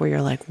stuff where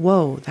you're like,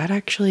 whoa, that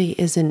actually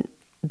isn't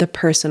the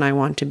person I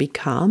want to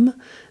become.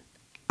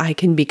 I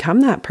can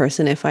become that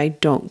person if I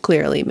don't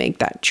clearly make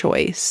that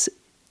choice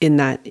in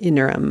that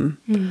interim.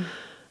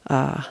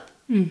 I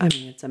mean,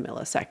 it's a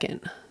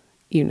millisecond,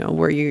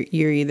 where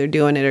you're either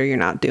doing it or you're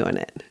not doing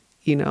it,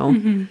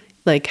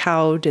 Like,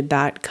 how did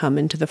that come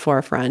into the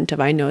forefront of,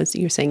 I know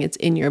you're saying it's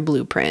in your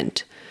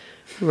blueprint,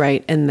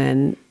 right? And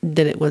then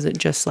was it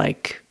just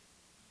like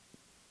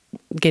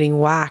getting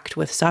whacked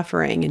with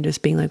suffering and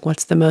just being like,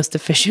 what's the most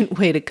efficient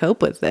way to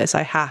cope with this?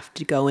 I have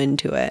to go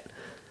into it.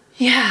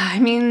 Yeah, I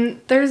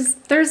mean, there's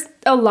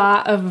a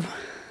lot of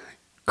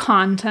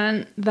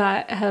content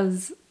that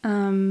has,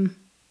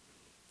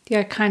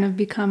 kind of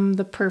become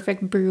the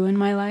perfect brew in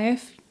my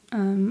life.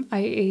 I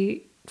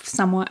ate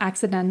somewhat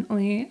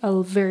accidentally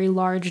a very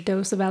large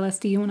dose of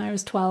LSD when I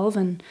was 12,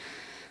 and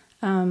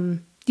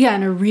in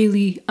a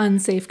really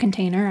unsafe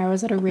container. I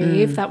was at a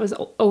rave that was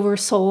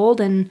oversold,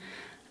 and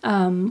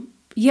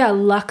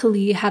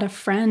luckily had a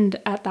friend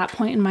at that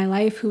point in my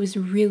life who was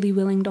really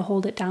willing to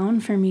hold it down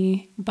for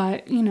me.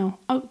 But,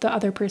 the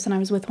other person I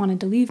was with wanted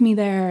to leave me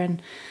there.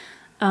 And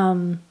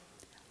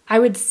I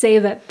would say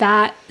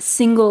that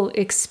single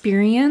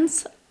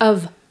experience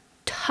of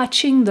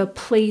touching the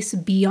place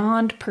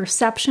beyond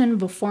perception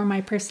before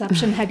my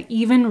perception had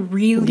even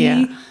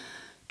really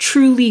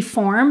truly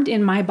formed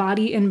in my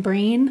body and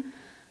brain,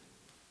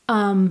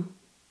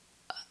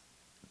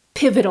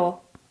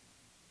 pivotal.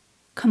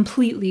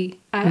 Completely.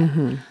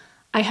 I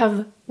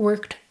have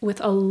worked with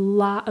a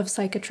lot of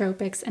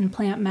psychotropics and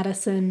plant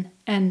medicine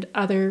and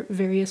other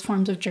various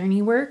forms of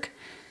journey work.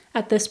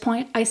 At this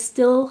point, I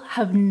still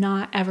have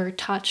not ever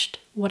touched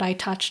what I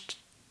touched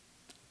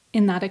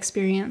in that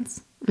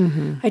experience.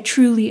 I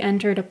truly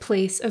entered a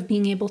place of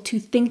being able to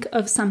think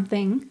of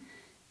something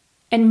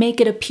and make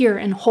it appear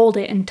and hold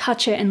it and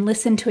touch it and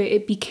listen to it.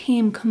 It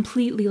became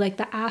completely like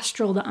the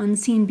astral, the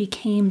unseen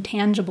became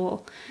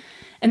tangible.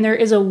 And there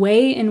is a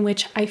way in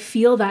which I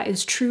feel that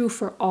is true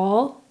for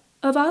all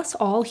of us,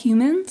 all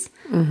humans.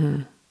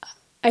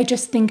 I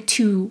just think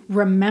to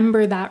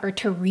remember that or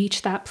to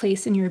reach that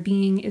place in your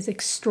being is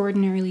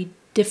extraordinarily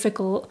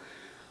difficult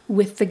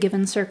with the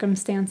given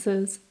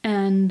circumstances.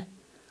 And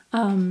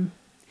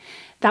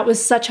that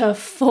was such a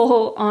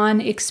full-on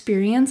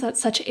experience at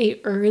such an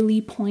early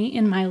point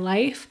in my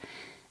life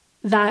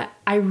that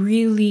I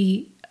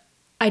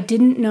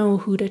didn't know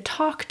who to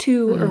talk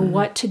to or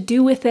what to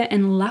do with it.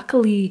 And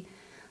luckily,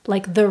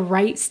 like the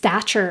right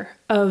stature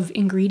of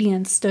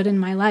ingredients stood in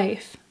my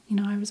life.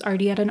 I was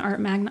already at an art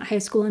magnet high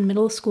school and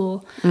middle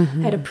school. I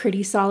had a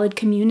pretty solid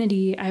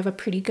community. I have a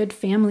pretty good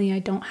family. I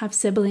don't have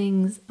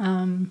siblings.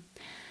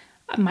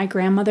 My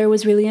grandmother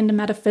was really into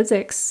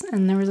metaphysics,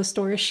 and there was a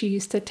store she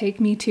used to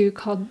take me to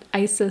called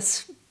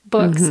Isis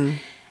Books.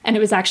 And it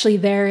was actually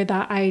there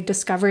that I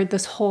discovered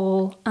this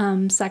whole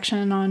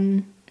section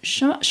on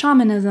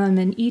shamanism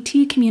and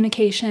ET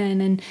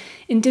communication and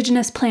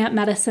indigenous plant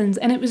medicines.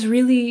 And it was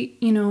really,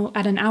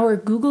 at an hour,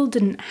 Google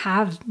didn't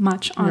have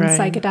much on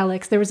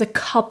psychedelics. There was a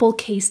couple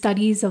case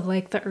studies of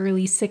like the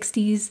early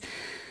 60s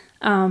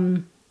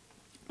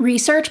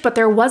research, but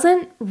there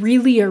wasn't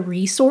really a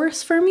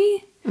resource for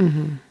me.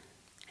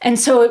 And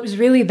so it was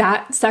really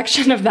that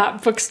section of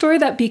that bookstore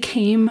that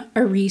became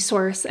a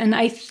resource. And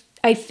I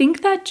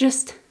think that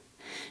just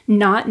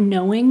not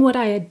knowing what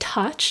I had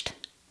touched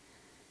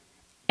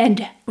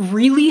and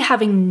really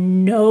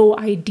having no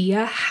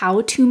idea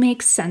how to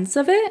make sense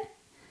of it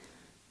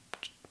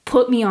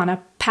put me on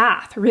a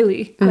path,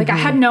 really. Like I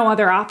had no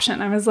other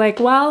option. I was like,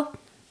 well,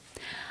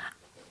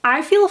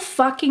 I feel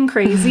fucking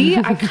crazy.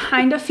 I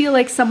kind of feel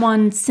like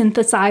someone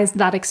synthesized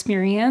that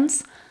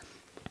experience.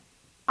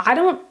 I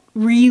don't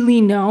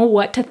really know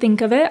what to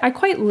think of it. I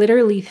quite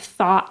literally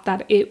thought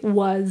that it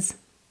was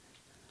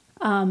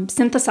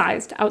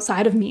synthesized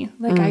outside of me.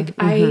 Like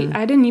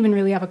I didn't even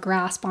really have a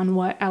grasp on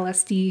what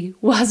LSD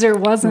was or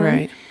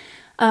wasn't.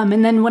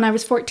 And then when I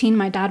was 14,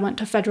 my dad went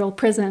to federal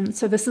prison.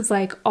 So this is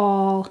like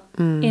all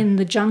in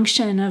the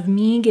junction of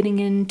me getting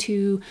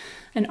into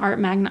an art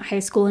magnet high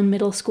school and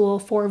middle school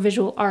for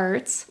visual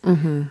arts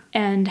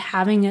and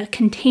having a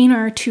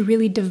container to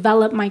really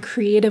develop my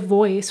creative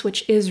voice,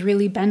 which is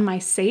really been my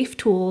safe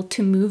tool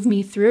to move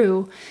me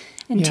through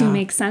and to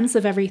make sense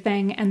of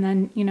everything. And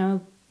then, you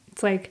know,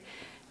 it's like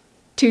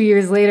 2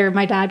 years later,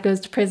 my dad goes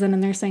to prison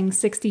and they're saying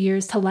 60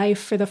 years to life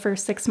for the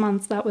first 6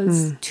 months. That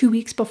was 2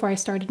 weeks before I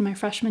started my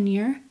freshman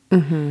year.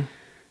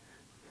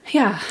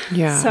 Yeah.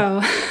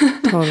 So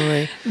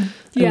Totally.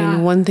 I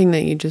mean, one thing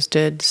that you just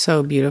did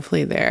so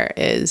beautifully there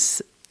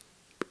is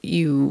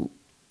you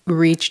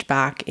reached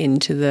back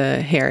into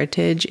the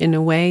heritage in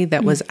a way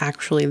that was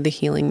actually the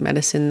healing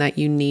medicine that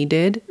you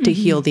needed to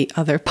heal the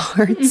other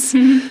parts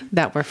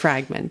that were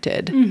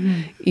fragmented.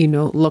 You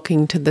know,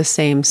 looking to the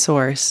same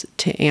source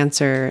to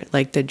answer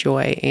like the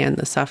joy and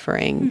the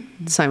suffering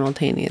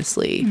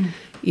simultaneously.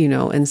 You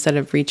know, instead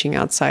of reaching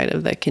outside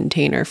of the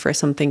container for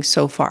something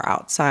so far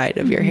outside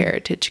of your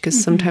heritage,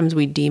 because sometimes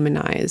we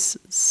demonize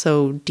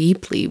so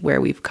deeply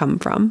where we've come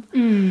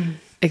from,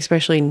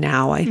 especially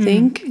now, I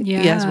think.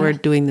 Yes, we're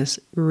doing this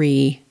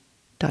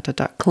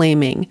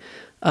claiming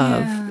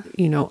of,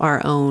 you know,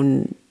 our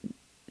own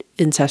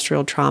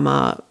ancestral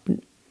trauma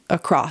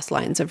across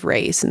lines of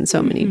race in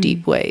so many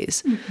deep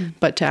ways,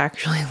 but to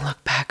actually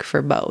look back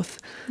for both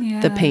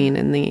the pain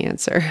and the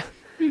answer,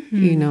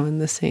 you know, in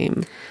the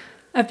same.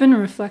 I've been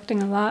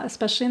reflecting a lot,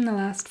 especially in the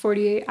last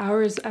 48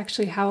 hours,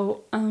 actually,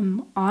 how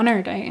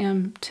honored I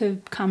am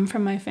to come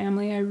from my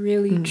family. I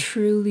really,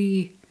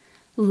 truly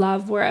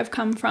love where I've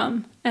come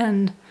from.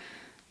 And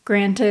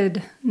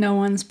granted, no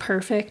one's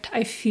perfect.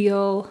 I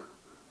feel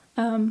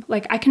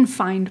like I can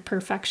find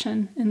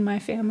perfection in my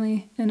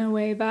family in a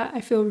way that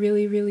I feel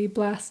really, really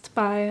blessed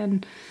by.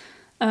 And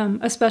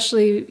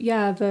especially,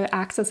 the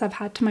access I've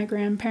had to my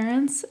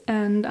grandparents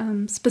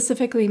and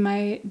specifically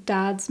my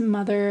dad's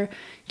mother,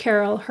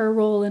 Carol, her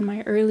role in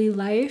my early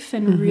life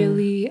and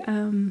really,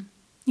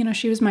 you know,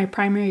 she was my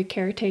primary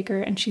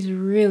caretaker and she's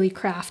really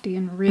crafty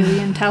and really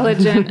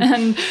intelligent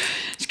and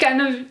she's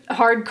kind of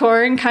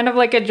hardcore and kind of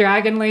like a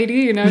dragon lady,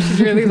 you know,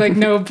 she's really like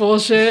no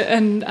bullshit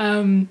and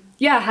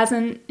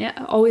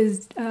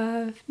always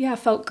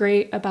felt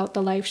great about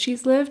the life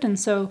she's lived. And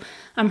so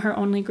I'm her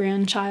only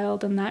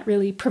grandchild and that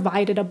really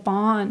provided a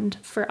bond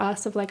for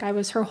us of like I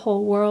was her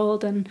whole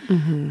world. And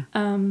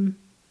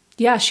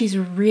she's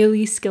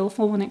really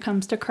skillful when it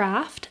comes to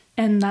craft.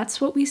 And that's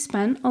what we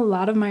spent a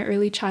lot of my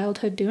early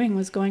childhood doing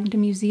was going to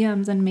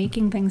museums and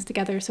making things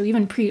together. So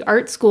even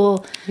pre-art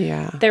school,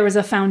 there was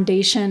a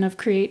foundation of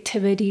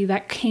creativity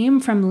that came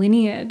from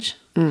lineage.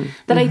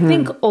 That I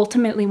think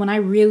ultimately when I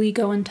really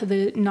go into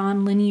the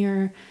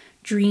non-linear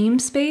dream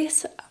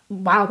space,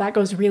 wow, that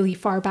goes really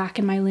far back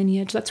in my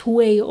lineage. That's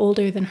way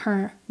older than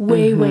her,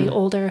 way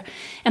older.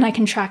 And I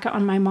can track it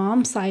on my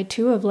mom's side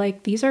too of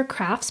like, these are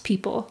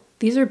craftspeople.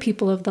 These are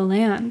people of the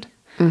land.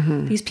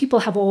 These people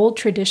have old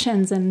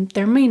traditions and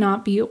there may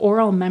not be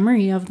oral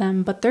memory of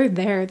them, but they're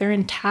there, they're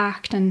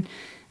intact. And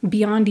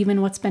beyond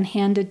even what's been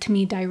handed to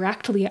me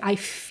directly, I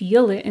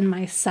feel it in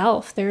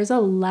myself. There's a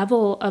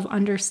level of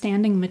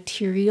understanding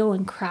material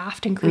and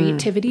craft and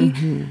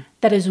creativity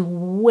that is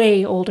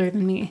way older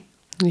than me.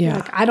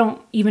 Like I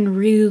don't even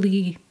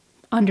really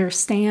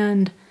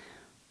understand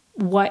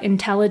what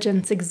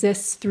intelligence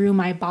exists through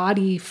my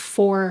body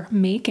for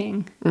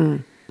making.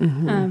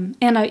 And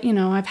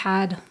I've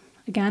had,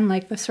 again,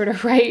 like the sort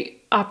of right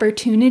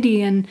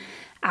opportunity and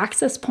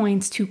access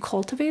points to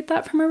cultivate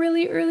that from a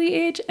really early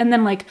age, and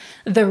then like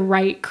the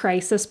right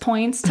crisis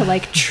points to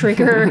like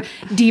trigger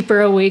deeper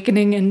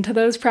awakening into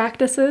those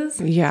practices.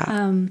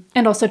 And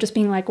also just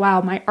being like, wow,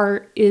 my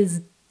art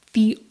is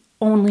the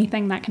only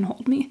thing that can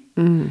hold me.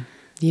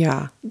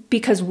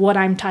 Because what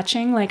I'm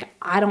touching, like,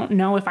 I don't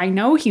know if I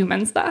know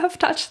humans that have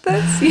touched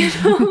this, you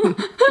know?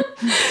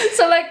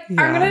 So like,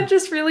 I'm going to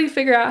just really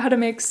figure out how to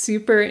make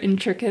super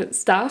intricate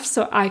stuff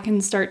so I can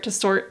start to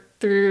sort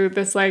through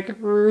this like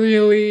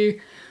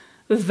really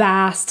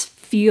vast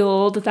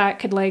field that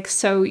could like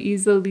so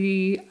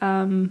easily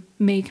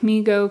make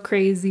me go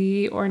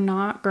crazy or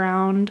not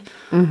ground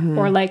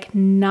or like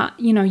not,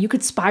 you know, you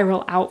could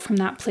spiral out from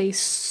that place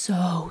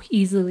so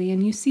easily.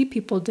 And you see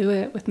people do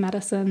it with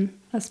medicine,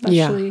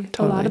 especially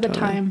a lot of the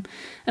time,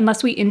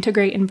 unless we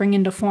integrate and bring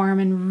into form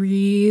and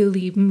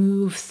really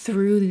move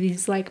through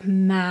these like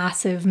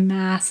massive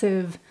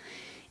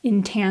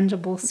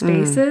intangible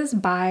spaces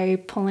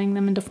by pulling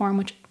them into form,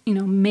 which, you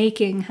know,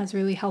 making has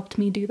really helped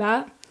me do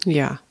that.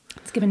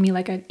 It's given me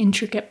like an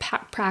intricate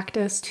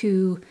practice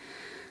to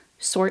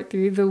sort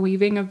through the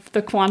weaving of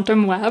the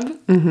quantum web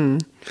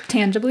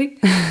tangibly.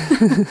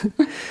 I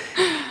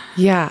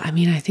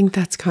mean, I think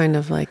that's kind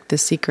of like the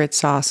secret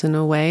sauce in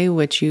a way,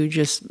 which you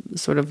just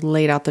sort of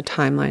laid out the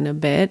timeline a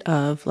bit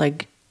of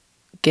like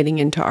getting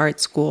into art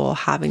school,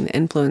 having the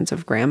influence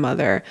of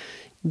grandmother,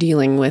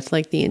 dealing with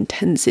like the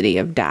intensity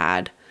of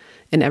dad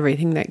and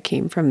everything that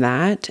came from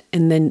that.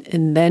 And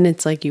then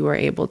it's like you were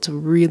able to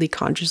really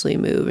consciously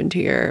move into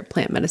your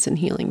plant medicine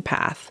healing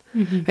path.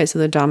 Right. So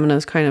the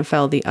dominoes kind of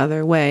fell the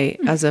other way,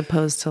 as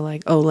opposed to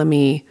like, oh, let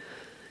me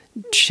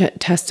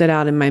test it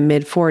out in my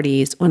mid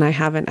 40s when I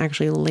haven't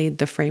actually laid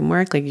the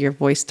framework. Like your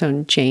voice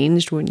tone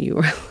changed when you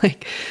were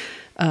like,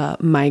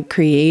 my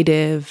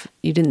creative,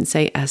 you didn't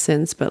say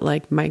essence, but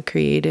like my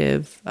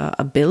creative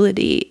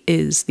ability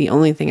is the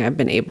only thing I've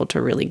been able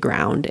to really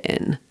ground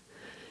in.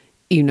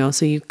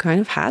 So you kind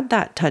of had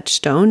that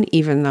touchstone,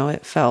 even though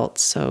it felt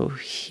so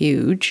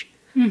huge,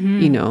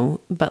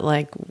 but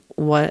like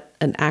what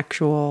an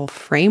actual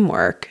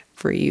framework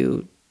for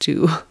you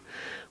to,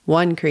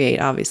 one,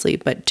 create, obviously,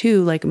 but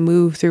two, like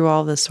move through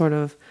all this sort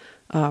of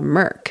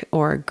murk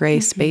or gray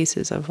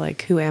spaces of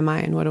like, who am I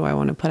and what do I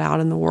want to put out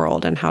in the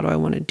world and how do I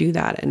want to do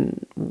that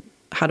and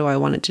how do I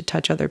want it to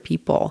touch other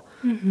people,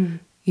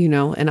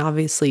 and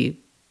obviously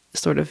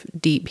sort of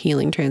deep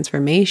healing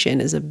transformation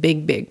is a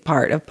big, big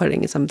part of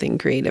putting something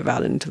creative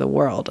out into the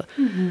world.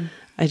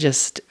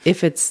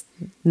 If it's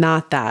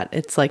not that,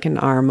 it's like an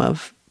arm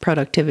of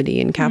productivity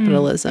and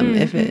capitalism.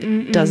 If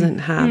it doesn't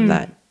have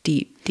that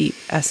deep, deep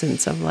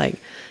essence of like,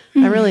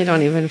 I really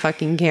don't even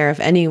fucking care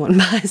if anyone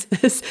buys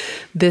this.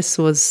 This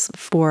was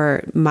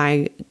for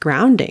my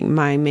grounding,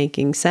 my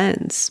making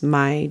sense,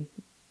 my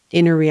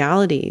inner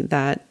reality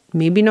that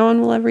maybe no one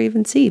will ever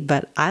even see,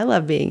 but I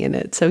love being in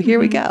it. So here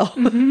we go.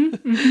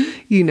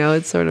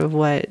 It's sort of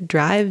what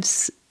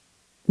drives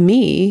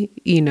me,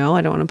 I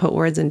don't want to put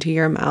words into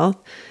your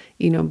mouth,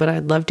 but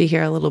I'd love to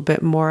hear a little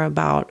bit more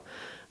about,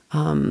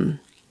 I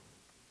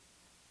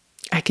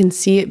can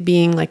see it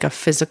being like a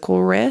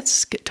physical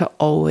risk to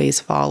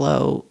always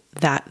follow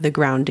the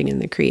grounding in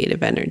the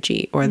creative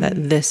energy, or that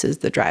this is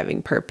the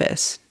driving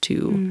purpose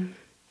to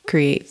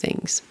create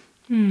things.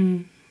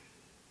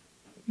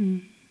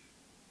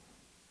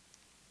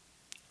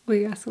 Will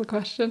you ask the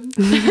question?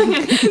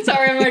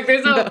 Sorry, I'm like,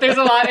 there's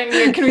a lot in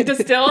here. Can we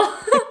distill?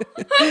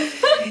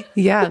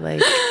 Yeah,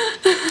 like,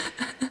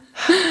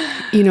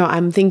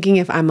 I'm thinking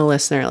if I'm a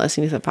listener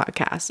listening to the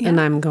podcast and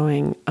I'm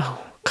going,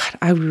 oh God,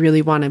 I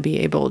really want to be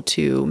able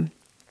to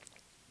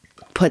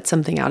put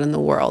something out in the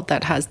world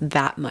that has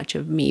that much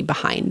of me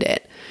behind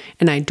it.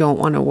 And I don't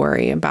want to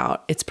worry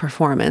about its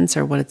performance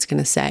or what it's going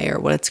to say or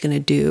what it's going to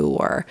do.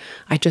 Or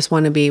I just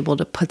want to be able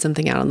to put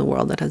something out in the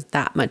world that has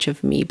that much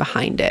of me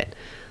behind it.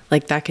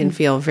 Like that can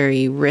feel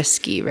very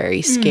risky,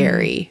 very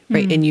scary,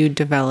 right? And you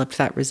developed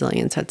that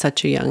resilience at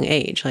such a young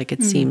age. Like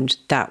it seemed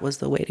that was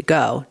the way to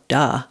go.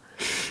 Duh.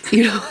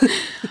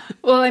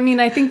 Well, I mean,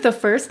 I think the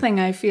first thing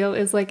I feel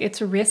is like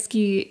it's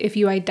risky if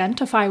you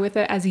identify with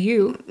it as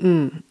you.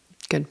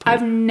 Good point.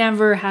 I've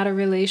never had a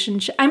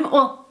relationship.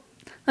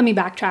 Let me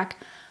backtrack.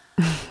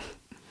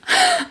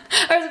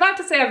 I was about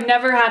to say I've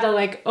never had a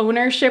like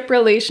ownership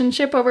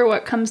relationship over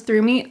what comes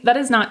through me. That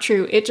is not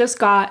true. It just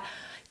got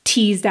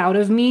teased out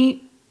of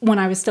me when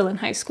I was still in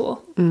high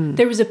school.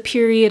 There was a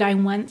period I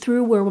went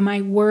through where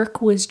my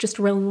work was just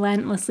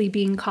relentlessly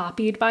being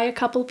copied by a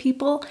couple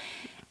people.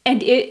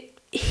 And it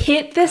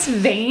hit this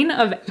vein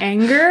of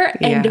anger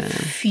and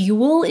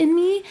fuel in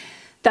me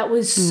that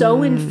was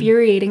so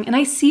infuriating. And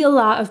I see a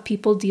lot of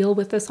people deal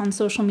with this on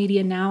social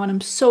media now, and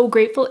I'm so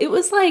grateful. It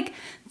was like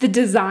the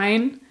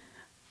design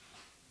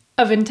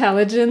of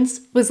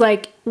intelligence was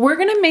like, we're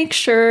going to make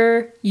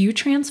sure you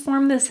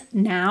transform this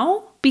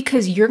now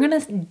because you're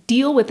going to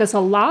deal with this a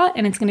lot,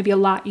 and it's going to be a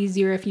lot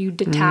easier if you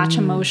detach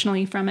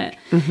emotionally from it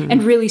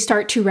and really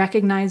start to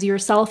recognize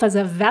yourself as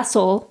a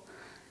vessel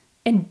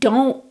and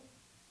don't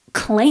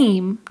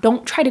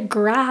try to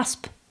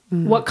grasp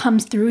what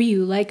comes through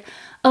you. Like,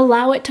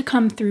 allow it to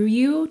come through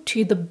you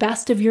to the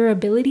best of your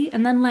ability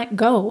and then let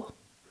go.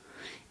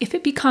 If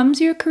it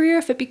becomes your career,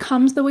 if it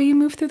becomes the way you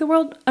move through the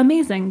world,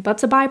 amazing.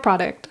 That's a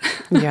byproduct.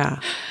 Yeah.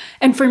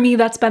 And for me,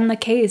 that's been the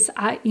case.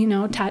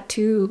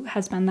 Tattoo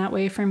has been that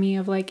way for me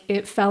of like,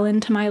 it fell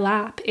into my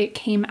lap. It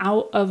came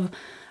out of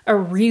a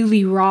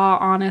really raw,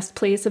 honest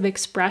place of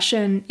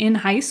expression in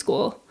high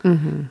school.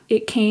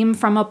 It came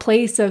from a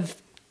place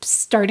of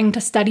starting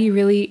to study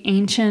really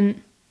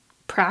ancient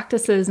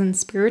practices and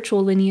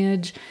spiritual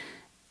lineage,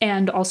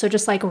 and also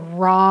just like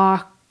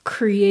raw,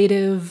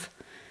 creative,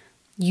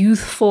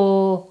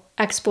 youthful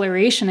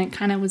exploration. It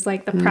kind of was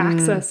like the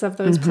praxis of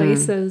those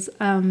places.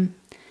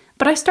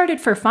 But I started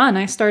for fun.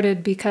 I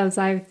started because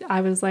I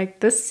was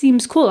like, this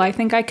seems cool. I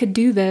think I could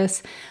do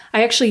this.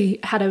 I actually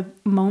had a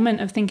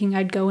moment of thinking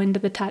I'd go into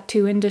the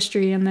tattoo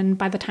industry. And then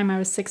by the time I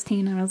was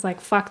 16, I was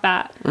like, fuck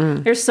that.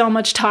 There's so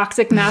much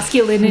toxic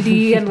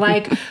masculinity and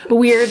like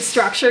weird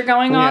structure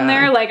going on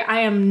there. Like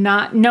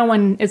no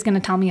one is going to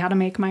tell me how to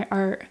make my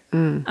art.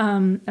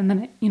 And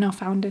then it,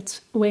 found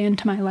its way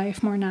into my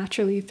life more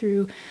naturally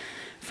through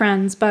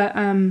friends. But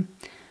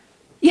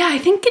I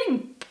think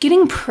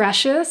getting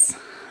precious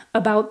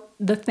about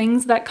the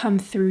things that come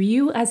through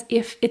you as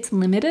if it's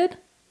limited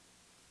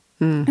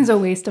is a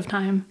waste of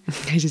time.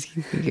 I just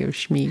keep thinking of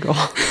Schmeagol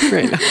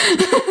right now.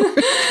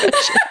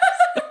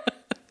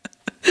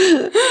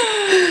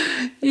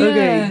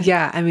 Okay,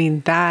 yeah. I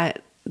mean,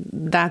 that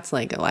that's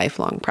like a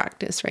lifelong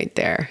practice right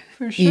there.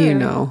 For sure. You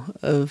know,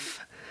 of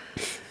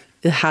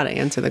how to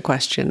answer the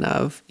question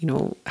of, you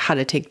know, how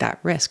to take that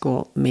risk.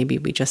 Well, maybe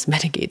we just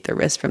mitigate the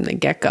risk from the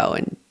get-go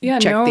and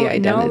check the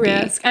identity. No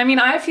risk. I mean,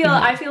 I feel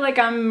like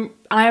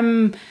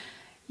I'm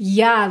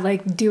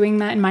like doing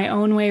that in my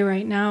own way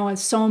right now,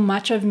 as so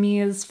much of me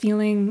is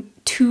feeling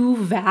too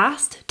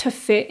vast to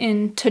fit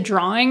into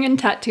drawing and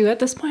tattoo at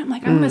this point. I'm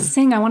like, I want to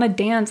sing, I want to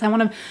dance, I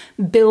want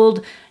to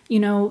build, you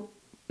know,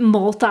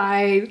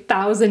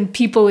 multi-thousand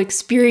people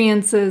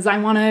experiences. I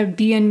want to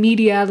be in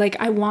media. Like,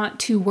 I want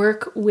to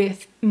work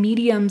with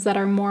mediums that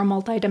are more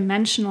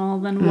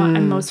multidimensional than what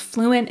I'm most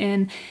fluent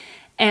in.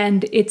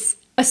 And it's,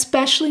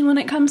 especially when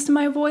it comes to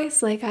my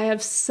voice, like I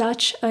have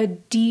such a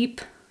deep,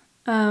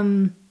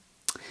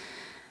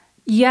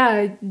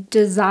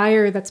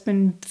 desire that's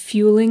been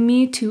fueling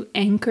me to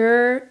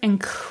anchor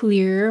and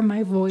clear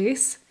my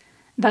voice.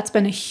 That's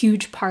been a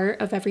huge part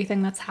of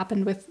everything that's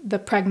happened with the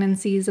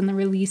pregnancies and the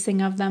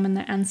releasing of them and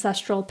the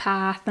ancestral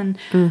path and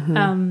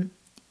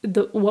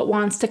what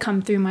wants to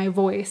come through my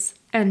voice.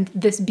 And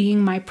this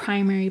being my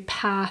primary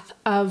path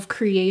of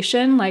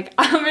creation, like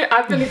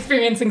I've been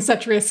experiencing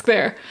such risk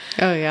there.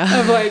 Oh yeah.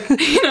 Of like,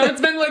 you know,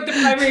 it's been like the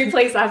primary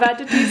place I've had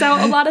to tease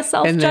out a lot of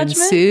self-judgment. And then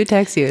Sue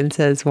texts you and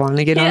says, want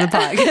to get on the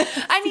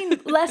podcast. I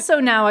mean, less so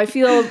now. I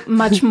feel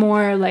much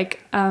more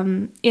like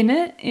in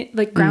it,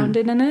 like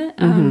grounded in it.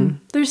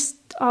 There's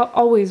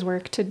always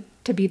work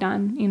to be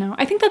done, you know.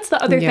 I think that's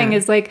the other thing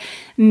is like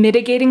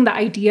mitigating the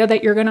idea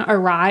that you're going to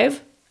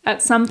arrive at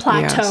some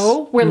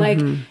plateau where like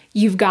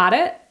you've got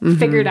it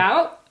figured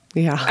out.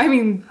 Yeah. I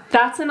mean,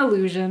 that's an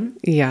illusion.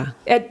 Yeah.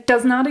 It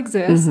does not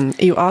exist.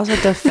 You also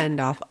have to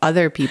fend off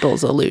other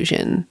people's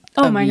illusion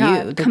of my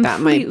God,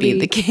 that might be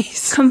the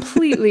case.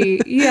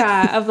 Completely.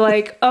 Yeah. Of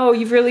like, oh,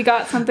 you've really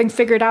got something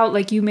figured out.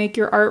 Like you make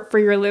your art for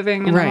your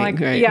living. And I'm like,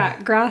 yeah,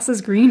 grass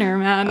is greener,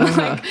 man.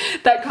 Like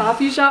that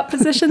coffee shop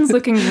position's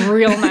looking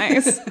real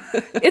nice.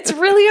 It's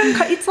really,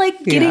 it's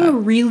like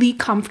getting really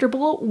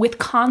comfortable with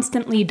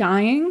constantly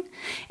dying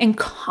and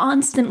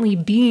constantly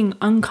being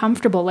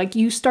uncomfortable. Like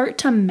you start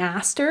to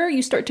master,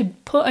 you start to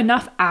put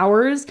enough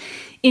hours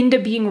into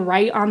being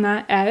right on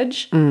that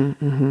edge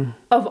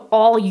of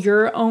all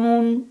your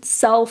own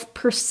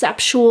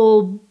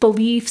self-perceptual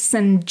beliefs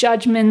and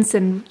judgments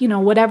and, you know,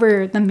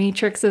 whatever the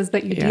matrix is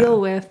that you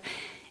deal with.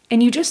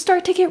 And you just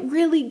start to get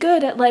really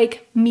good at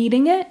like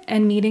meeting it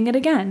and meeting it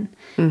again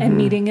and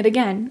meeting it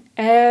again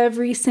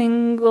every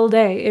single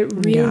day. It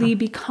really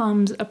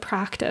becomes a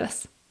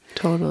practice.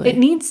 Totally. It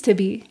needs to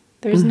be.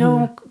 There's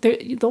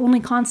the only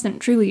constant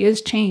truly is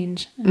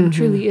change and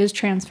truly is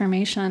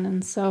transformation.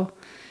 And so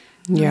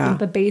I think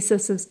the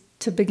basis is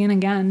to begin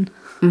again.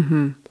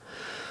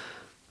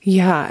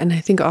 Yeah. And I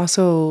think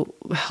also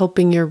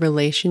helping your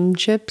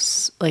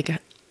relationships, like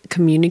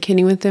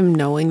communicating with them,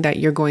 knowing that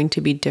you're going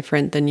to be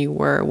different than you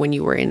were when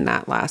you were in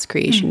that last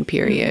creation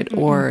period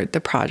or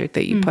the project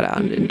that you put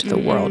out into the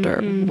world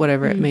or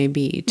whatever it may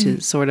be, to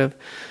sort of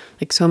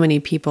like so many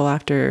people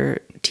after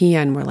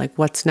TN were like,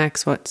 what's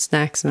next? What's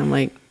next? And I'm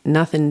like,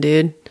 nothing,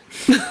 dude.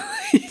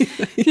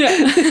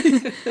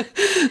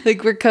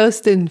 Like we're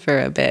coasting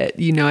for a bit,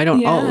 you know. I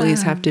don't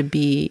always have to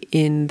be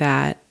in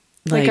that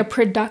like a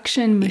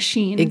production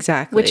machine,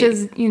 exactly, which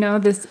is, you know,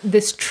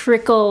 this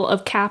trickle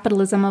of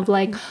capitalism of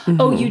like,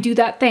 oh, you do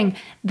that thing,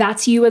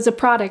 that's you as a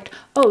product,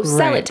 oh,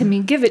 sell it to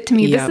me, give it to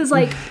me. This is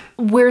like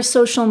where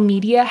social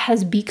media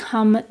has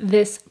become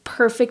this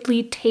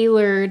perfectly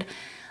tailored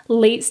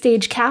late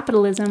stage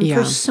capitalism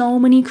for so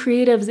many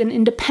creatives and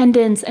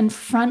independents and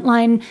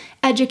frontline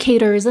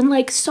educators and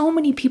like so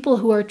many people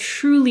who are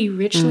truly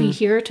richly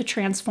here to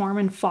transform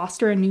and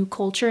foster a new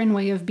culture and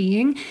way of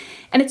being.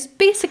 And it's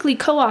basically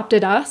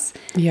co-opted us.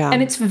 Yeah.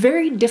 And it's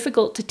very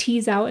difficult to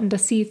tease out and to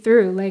see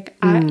through. Like,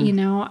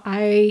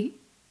 I,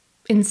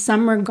 in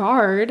some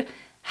regard,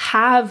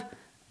 have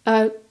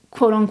a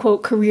quote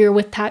unquote career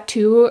with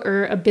tattoo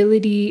or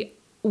ability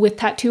with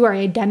tattoo or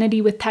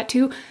identity with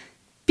tattoo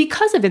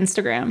because of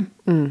Instagram.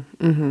 And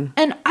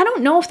I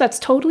don't know if that's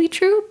totally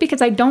true because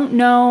I don't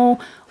know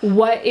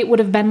what it would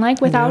have been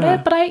like without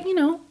it. But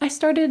I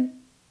started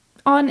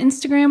on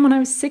Instagram when I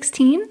was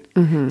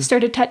 16,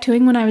 started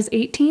tattooing when I was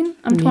 18.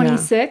 I'm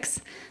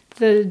 26.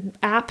 The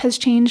app has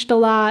changed a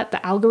lot. The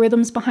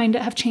algorithms behind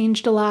it have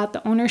changed a lot.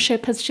 The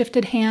ownership has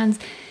shifted hands.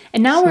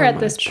 And now we're at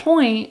this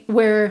point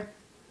where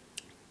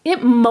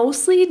it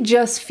mostly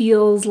just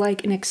feels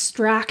like an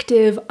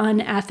extractive,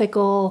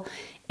 unethical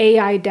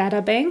AI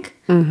data bank.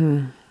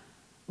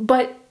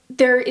 But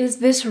there is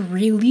this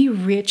really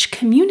rich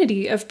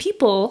community of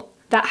people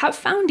that have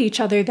found each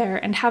other there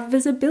and have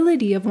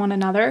visibility of one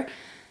another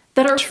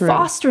that are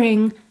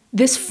fostering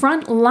this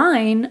front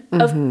line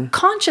of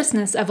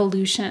consciousness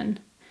evolution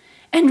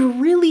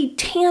and really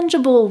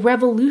tangible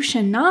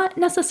revolution, not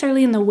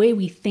necessarily in the way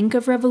we think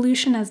of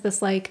revolution as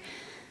this like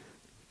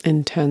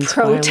intense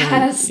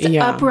protest,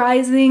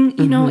 uprising.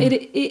 You know, it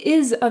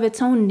is of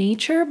its own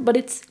nature, but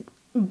it's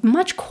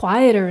much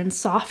quieter and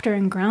softer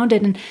and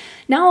grounded. And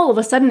now all of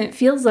a sudden it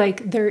feels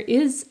like there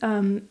is,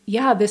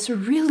 this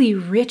really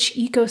rich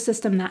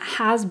ecosystem that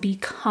has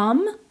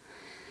become,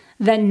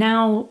 that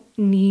now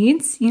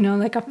needs,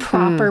 like a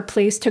proper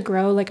place to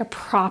grow, like a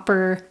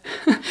proper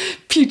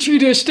petri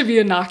dish to be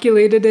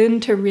inoculated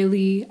in, to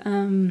really,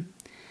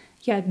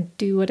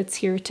 do what it's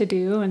here to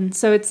do. And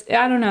so it's,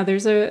 I don't know,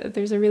 there's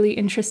a really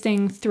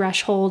interesting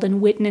threshold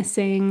and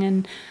witnessing,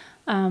 and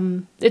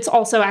it's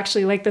also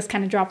actually like, this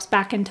kind of drops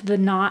back into the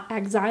not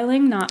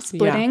exiling, not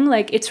splitting.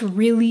 Like, it's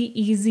really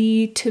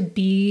easy to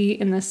be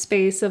in the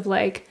space of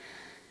like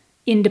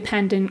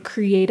independent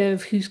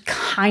creative who's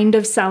kind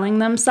of selling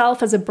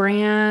themselves as a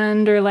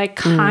brand, or like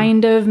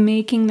kind of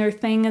making their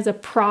thing as a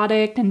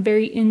product, and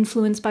very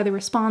influenced by the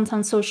response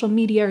on social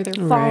media or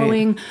their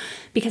following,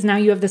 because now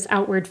you have this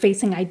outward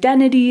facing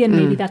identity, and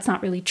maybe that's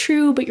not really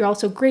true, but you're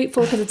also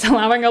grateful because it's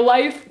allowing a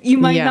life you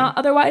might not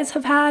otherwise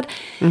have had.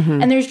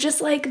 And there's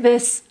just like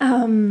this,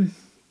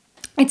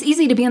 it's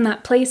easy to be in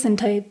that place and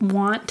to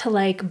want to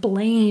like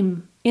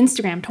blame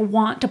Instagram, to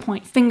want to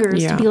point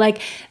fingers, to be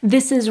like,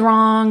 this is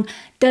wrong,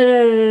 da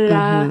da da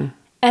da.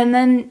 And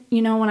then,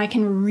 when I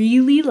can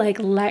really like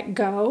let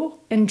go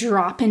and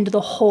drop into the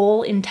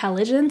whole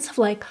intelligence of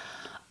like,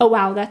 oh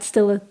wow, that's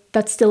still an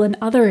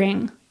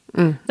othering.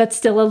 That's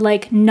still a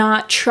like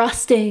not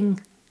trusting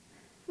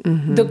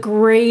the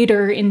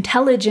greater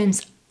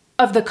intelligence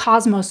of the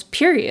cosmos,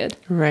 period.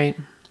 Right.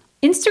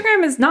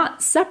 Instagram is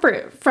not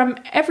separate from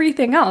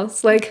everything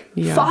else. Like,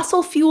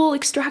 fossil fuel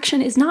extraction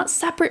is not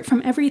separate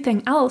from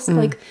everything else.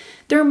 Like,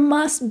 there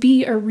must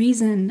be a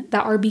reason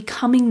that our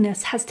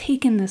becomingness has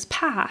taken this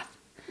path.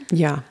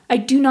 Yeah. I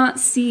do not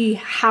see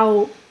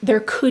how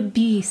there could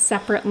be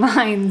separate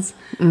lines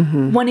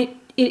when it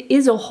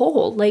is a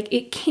whole. Like,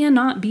 it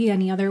cannot be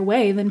any other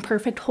way than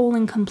perfect, whole,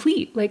 and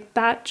complete. Like,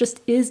 that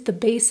just is the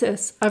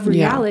basis of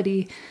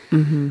reality.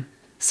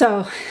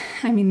 So,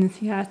 I mean,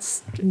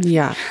 it's...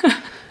 Yeah.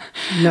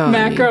 No,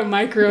 macro,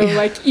 micro,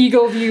 like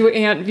eagle view,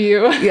 ant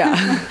view.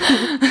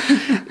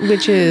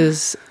 Which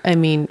is, I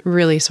mean,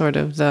 really sort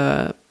of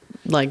the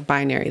like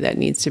binary that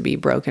needs to be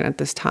broken at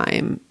this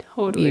time,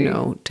 Totally.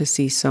 To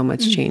see so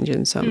much change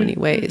in so many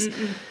ways.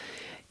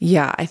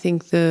 Yeah, I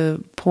think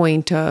the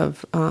point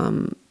of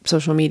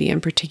social media in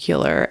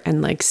particular,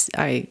 and like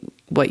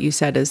what you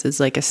said is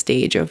like a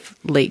stage of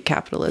late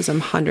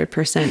capitalism,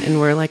 100%, and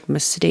we're like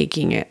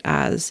mistaking it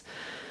as...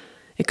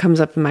 It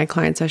comes up in my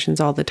client sessions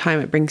all the time.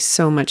 It brings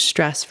so much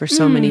stress for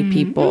so many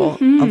people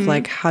of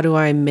like, how do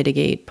I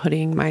mitigate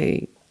putting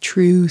my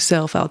true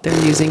self out there,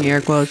 using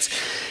air quotes?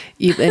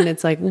 And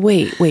it's like,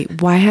 wait,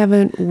 why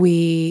haven't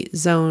we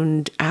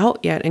zoned out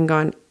yet and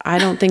gone, I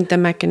don't think the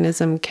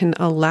mechanism can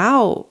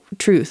allow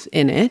truth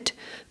in it.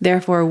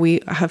 Therefore, we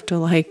have to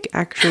like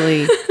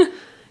actually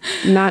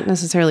not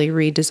necessarily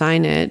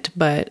redesign it,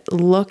 but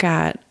look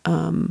at,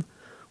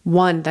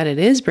 one, that it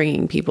is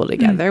bringing people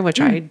together, which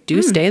I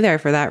do stay there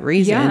for that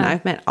reason. Yeah.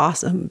 I've met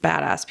awesome,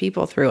 badass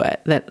people through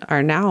it that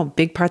are now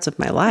big parts of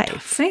my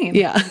life. Same.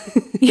 Yeah.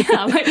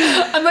 Like,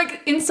 I'm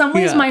like, in some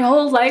ways, my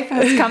whole life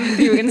has come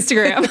through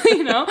Instagram,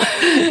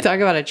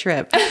 Talk about a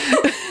trip.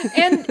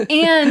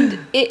 And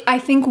I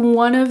think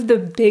one of the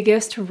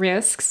biggest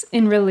risks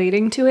in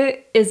relating to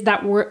it is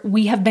that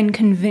we have been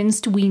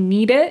convinced we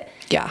need it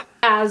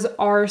as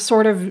our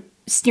sort of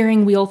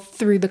steering wheel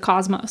through the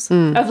cosmos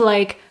of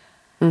like,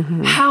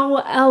 how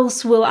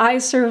else will I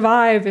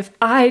survive if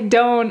I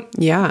don't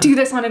do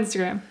this on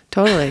Instagram?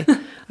 Totally.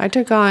 I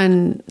took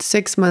on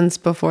 6 months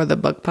before the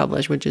book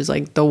published, which is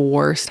like the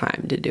worst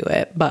time to do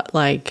it. But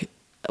like,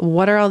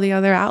 what are all the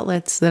other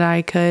outlets that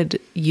I could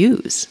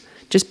use?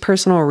 Just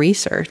personal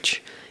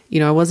research.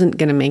 I wasn't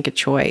going to make a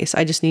choice.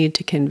 I just needed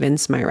to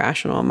convince my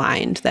rational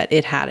mind that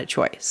it had a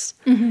choice.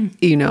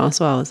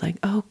 So I was like,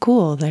 oh,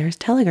 cool. There's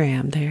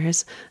Telegram.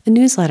 There's a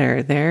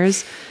newsletter.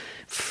 There's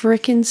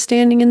frickin'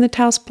 standing in the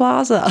Taos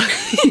Plaza.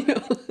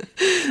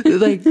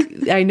 Like,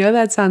 I know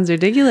that sounds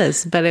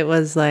ridiculous, but it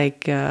was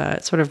like a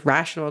sort of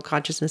rational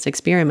consciousness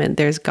experiment.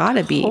 There's got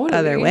to be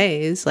other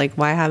ways. Like,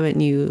 why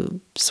haven't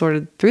you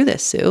sorted through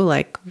this, Sue?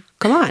 Like,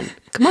 come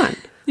on.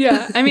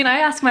 Yeah. I mean, I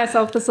ask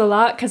myself this a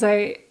lot because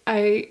I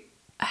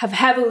have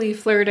heavily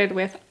flirted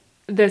with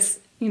this,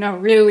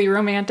 really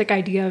romantic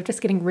idea of just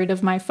getting rid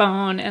of my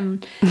phone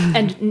and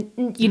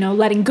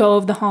letting go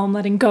of the home,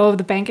 letting go of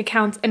the bank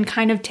accounts, and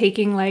kind of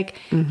taking like,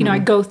 I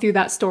go through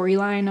that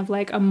storyline of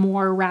like a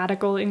more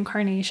radical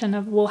incarnation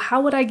of, well,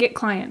 how would I get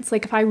clients?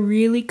 Like, if I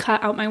really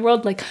cut out my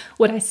world, like,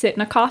 would I sit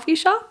in a coffee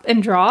shop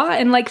and draw?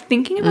 And like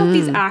thinking about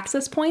these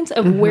access points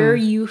of where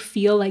you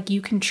feel like you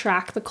can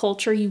track the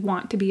culture you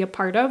want to be a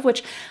part of,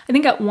 which I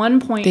think at one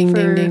point ding,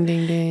 for ding,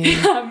 ding, ding,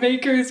 ding.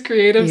 Makers,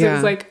 creatives, it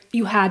was like,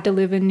 you had to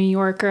live in New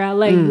York or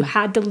LA. You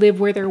had to live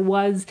where there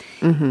was,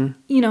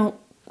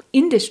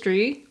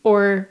 industry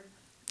or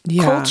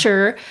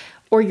culture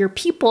or your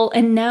people.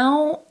 And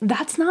now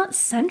that's not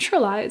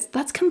centralized.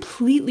 That's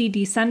completely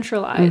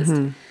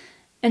decentralized.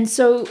 And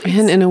so,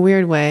 and in a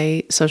weird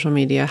way, social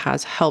media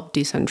has helped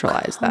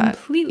decentralize that.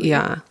 Completely.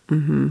 Yeah.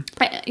 Mm-hmm.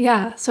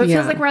 Yeah. So it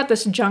feels Yeah. like we're at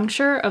this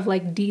juncture of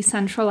like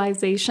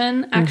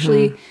decentralization.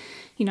 Actually,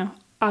 you know,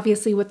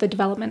 obviously with the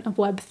development of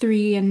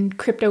Web3 and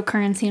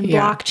cryptocurrency and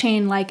Yeah.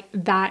 blockchain, like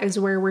that is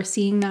where we're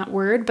seeing that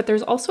word. But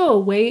there's also a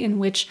way in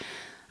which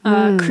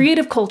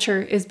creative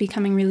culture is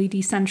becoming really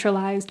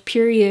decentralized,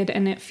 period.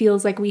 And it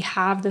feels like we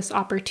have this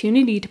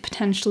opportunity to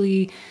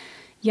potentially,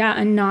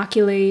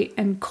 inoculate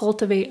and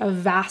cultivate a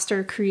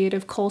vaster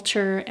creative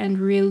culture and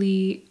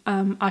really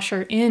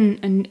usher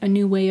in a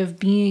new way of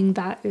being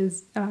that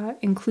is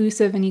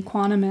inclusive and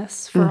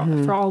equanimous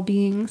for all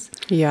beings.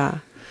 Yeah.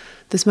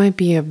 This might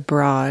be a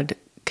broad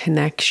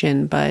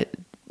connection, but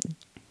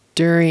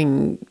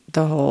during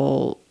the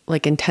whole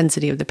like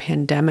intensity of the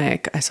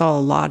pandemic, I saw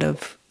a lot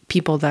of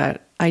people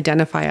that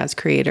identify as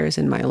creators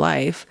in my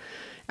life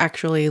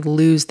actually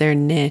lose their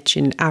niche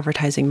in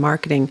advertising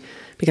marketing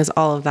because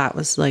all of that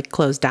was like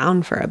closed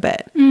down for a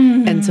bit.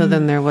 And so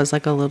then there was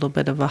like a little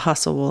bit of a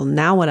hustle. Well,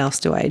 now what else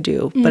do I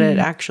do? But it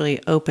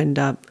actually opened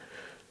up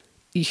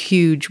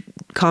huge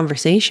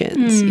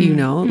conversations, you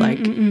know, like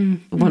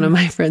one of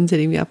my friends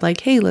hitting me up like,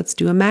 hey, let's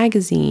do a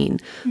magazine.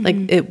 Like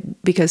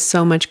it, because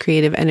so much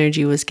creative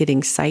energy was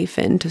getting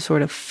siphoned to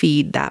sort of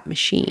feed that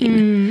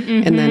machine.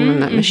 And then when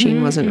that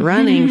machine wasn't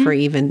running for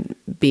even,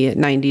 be it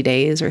 90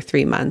 days or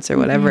 3 months or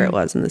whatever it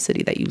was in the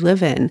city that you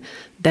live in,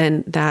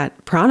 then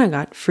that prana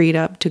got freed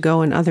up to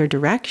go in other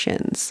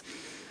directions,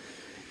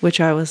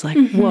 which I was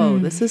like, whoa,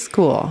 this is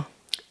cool.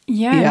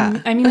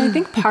 Yeah. I mean, I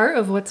think part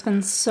of what's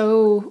been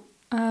so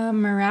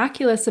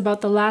miraculous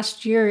about the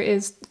last year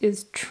is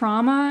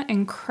trauma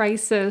and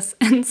crisis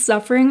and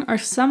suffering are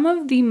some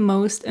of the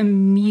most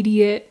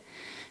immediate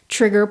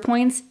trigger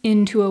points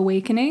into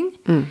awakening.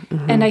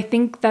 And I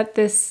think that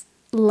this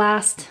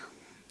last,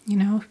 you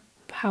know,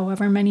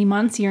 however many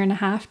months, year and a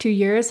half, 2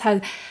 years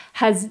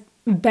has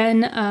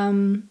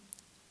been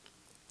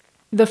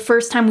the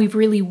first time we've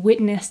really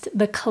witnessed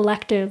the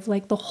collective,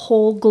 like the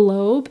whole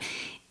globe,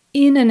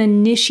 in an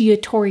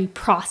initiatory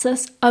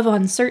process of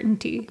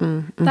uncertainty.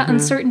 That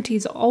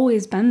uncertainty's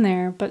always been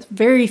there, but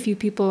very few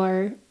people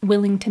are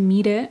willing to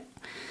meet it.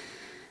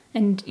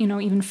 And, you know,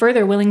 even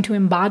further, willing to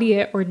embody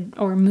it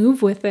or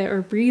move with it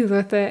or breathe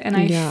with it. And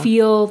I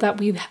feel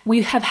that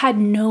we have had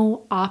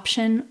no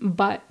option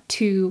but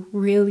to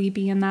really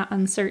be in that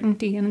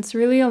uncertainty. And it's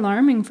really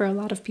alarming for a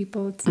lot of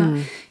people. It's not,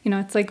 you know,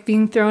 it's like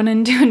being thrown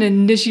into an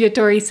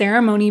initiatory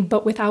ceremony,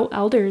 but without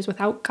elders,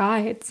 without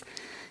guides.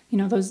 You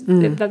know,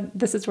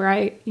 this is where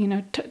I, you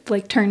know,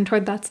 turn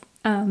toward that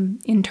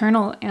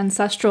internal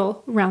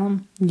ancestral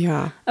realm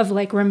of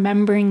like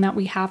remembering that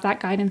we have that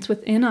guidance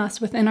within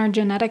us, within our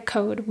genetic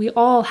code. We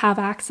all have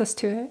access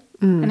to it,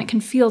 and it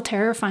can feel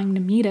terrifying to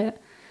meet it.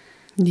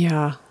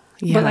 Yeah.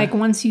 But like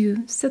once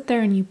you sit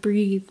there and you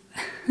breathe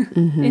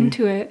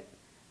into it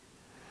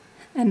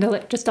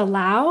and just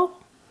allow,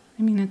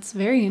 I mean, it's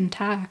very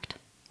intact.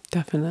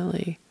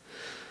 Definitely.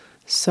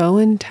 So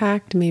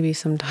intact, maybe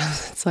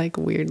sometimes it's like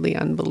weirdly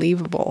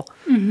unbelievable,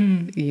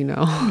 you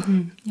know?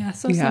 Yeah,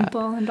 so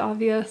simple and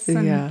obvious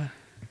and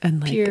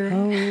and like, pure.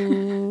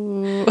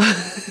 Oh.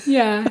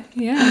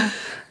 Yeah.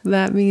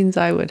 That means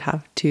I would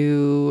have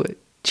to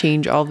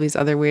change all these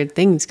other weird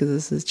things because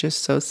this is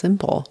just so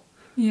simple.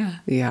 Yeah.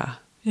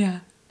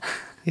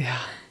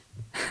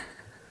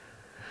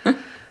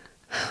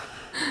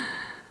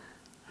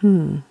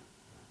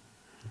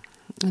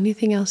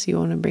 Anything else you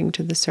want to bring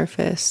to the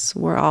surface?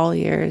 We're all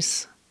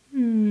ears.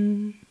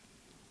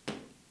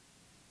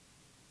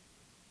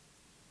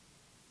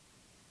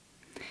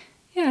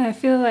 Yeah, I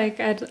feel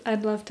like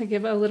I'd love to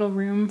give a little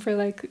room for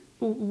like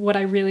what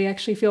I really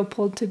actually feel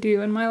pulled to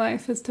do in my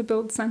life is to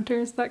build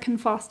centers that can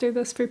foster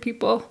this for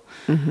people.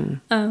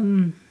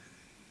 I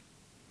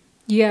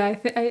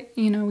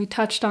you know, we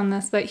touched on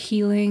this, that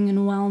healing and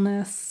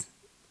wellness,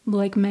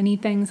 like many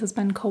things, has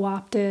been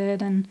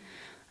co-opted and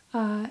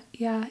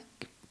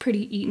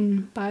pretty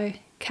eaten by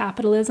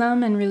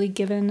capitalism and really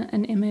given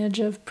an image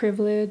of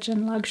privilege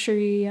and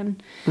luxury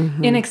and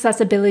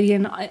inaccessibility,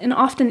 and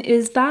often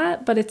is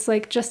that, but it's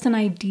like just an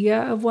idea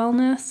of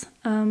wellness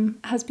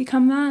has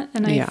become that.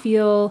 And I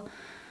feel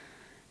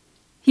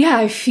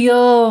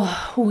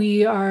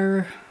we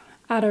are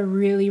at a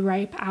really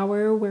ripe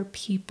hour where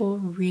people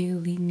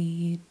really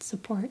need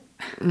support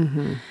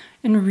and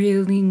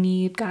really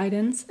need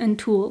guidance and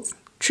tools,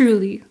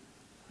 truly,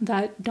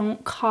 that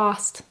don't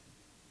cost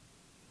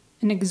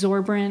an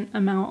exorbitant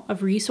amount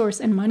of resource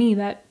and money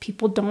that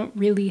people don't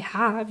really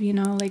have, you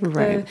know, like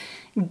the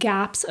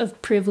gaps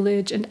of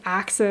privilege and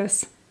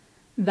access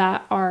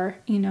that are,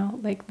 you know,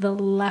 like the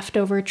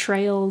leftover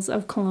trails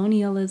of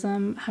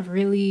colonialism have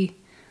really,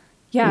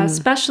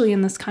 especially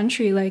in this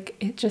country, like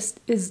it just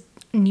is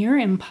near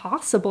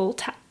impossible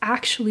to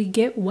actually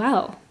get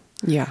well.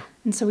 Yeah.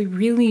 And so we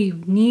really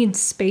need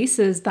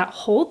spaces that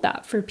hold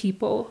that for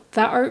people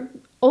that are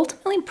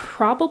ultimately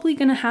probably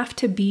going to have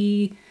to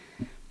be,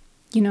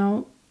 you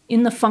know,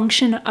 in the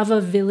function of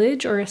a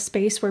village or a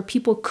space where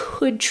people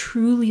could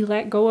truly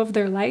let go of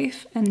their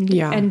life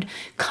and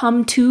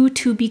come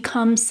to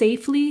become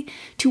safely,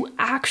 to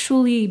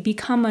actually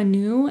become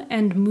anew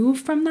and move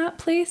from that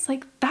place,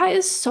 like that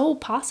is so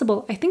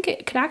possible. I think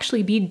it could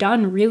actually be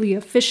done really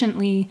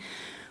efficiently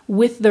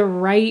with the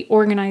right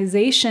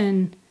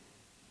organization.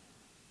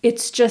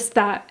 It's just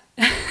that,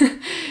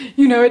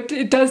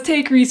 it does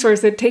take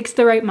resource. It takes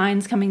the right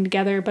minds coming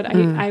together. But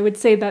I would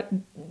say that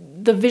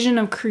the vision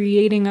of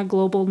creating a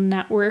global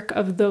network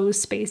of those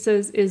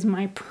spaces is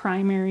my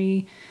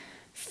primary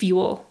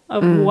fuel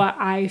of what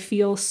I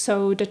feel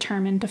so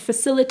determined to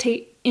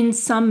facilitate in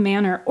some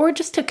manner, or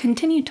just to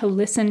continue to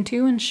listen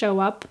to and show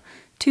up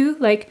to.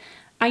 Like,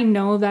 I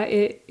know that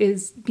it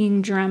is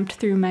being dreamt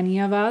through many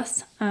of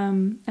us.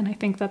 And I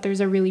think that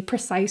there's a really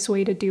precise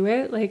way to do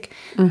it. Like,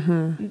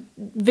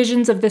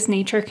 visions of this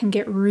nature can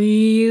get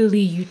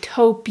really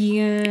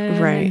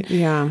utopian. Right.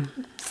 Yeah.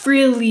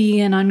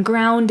 Frilly and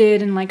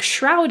ungrounded and like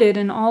shrouded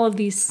in all of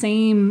these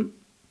same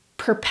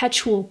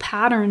perpetual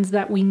patterns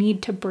that we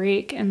need to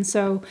break. And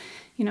so,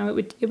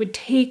 it would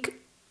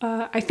take,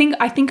 I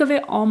think of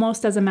it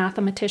almost as a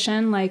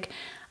mathematician. Like,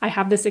 I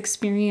have this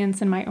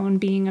experience in my own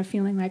being of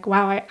feeling like,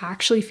 wow, I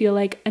actually feel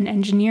like an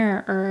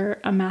engineer or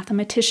a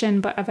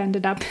mathematician, but I've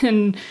ended up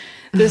in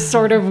this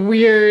sort of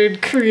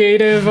weird,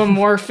 creative,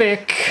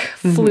 amorphic,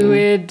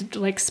 fluid,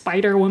 like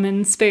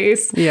Spider-Woman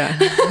space. Yeah.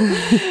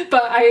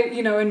 But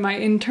in my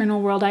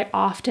internal world, I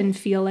often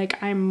feel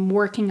like I'm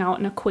working out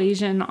an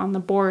equation on the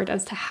board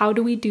as to how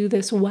do we do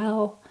this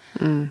well?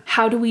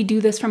 How do we do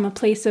this from a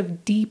place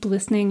of deep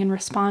listening and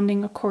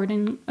responding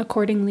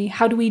accordingly?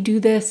 How do we do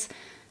this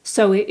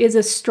so it is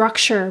a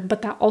structure,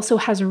 but that also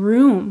has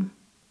room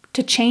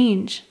to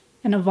change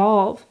and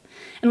evolve?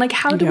 And like,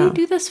 how do we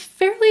do this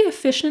fairly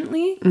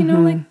efficiently?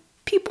 Like,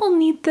 people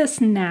need this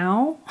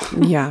now.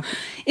 Yeah.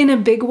 In a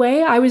big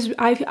way.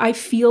 I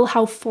feel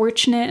how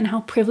fortunate and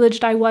how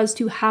privileged I was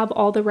to have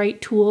all the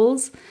right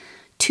tools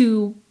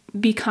to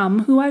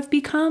become who I've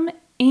become.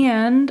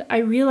 And I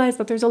realize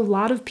that there's a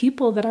lot of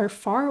people that are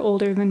far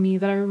older than me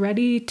that are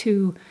ready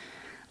to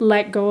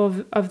let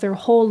go of their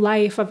whole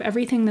life, of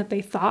everything that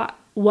they thought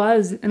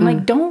was, and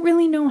like don't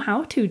really know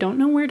how to, don't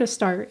know where to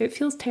start. It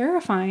feels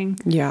terrifying.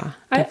 Yeah,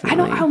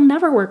 I'll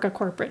never work a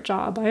corporate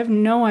job. I have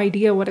no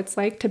idea what it's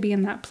like to be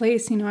in that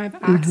place. I have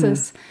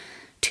access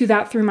to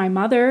that through my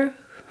mother,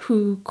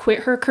 who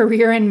quit her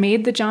career and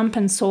made the jump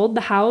and sold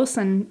the house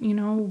and,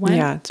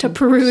 went to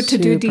Peru to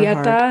do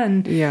dieta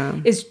and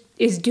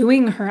is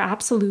doing her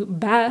absolute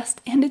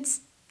best. And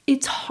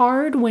it's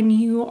hard when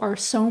you are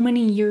so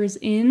many years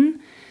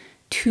in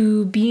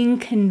to being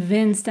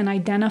convinced and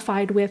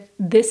identified with,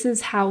 this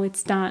is how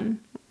it's done.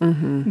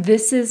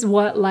 This is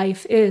what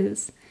life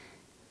is.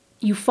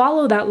 You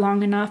follow that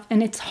long enough,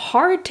 and it's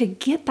hard to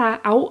get that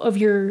out of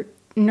your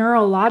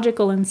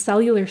neurological and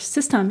cellular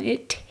system.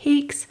 It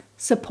takes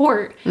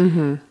support.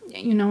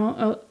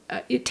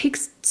 It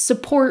takes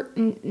support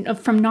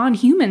from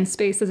non-human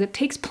spaces. It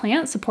takes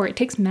plant support. It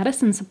takes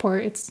medicine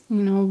support. It's,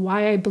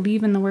 why I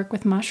believe in the work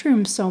with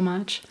mushrooms so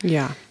much.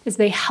 Yeah. Is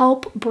they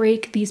help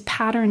break these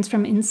patterns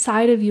from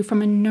inside of you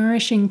from a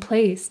nourishing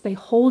place. They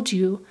hold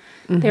you.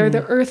 They're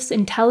the earth's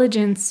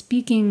intelligence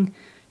speaking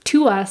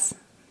to us,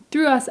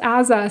 through us,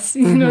 as us.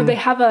 They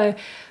have a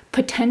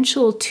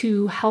potential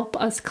to help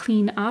us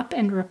clean up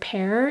and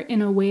repair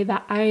in a way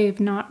that I've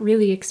not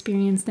really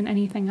experienced in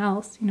anything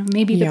else.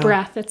 Maybe the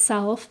breath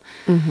itself,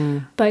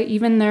 but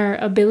even their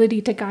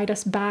ability to guide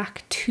us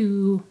back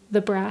to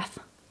the breath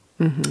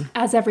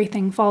as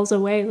everything falls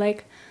away.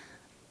 Like,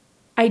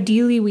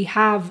 ideally, we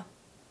have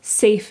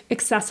safe,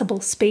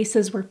 accessible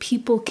spaces where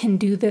people can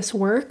do this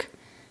work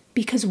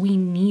because we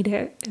need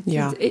it.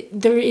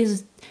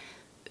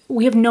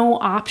 We have no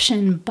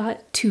option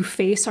but to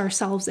face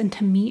ourselves and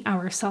to meet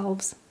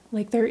ourselves.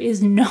 Like,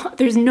 there's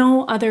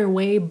no other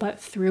way but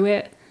through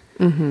it.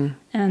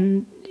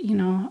 And,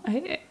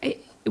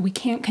 we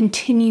can't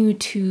continue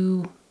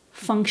to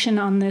function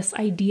on this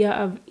idea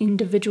of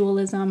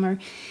individualism or,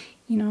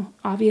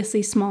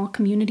 obviously small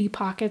community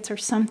pockets or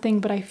something.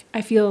 But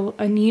I feel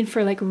a need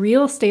for like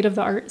real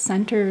state-of-the-art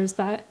centers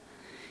that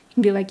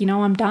can be like,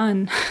 I'm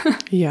done.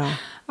 Yeah.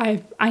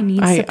 I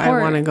need support.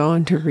 I want to go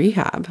into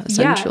rehab,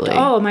 essentially.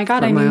 Yeah. Oh my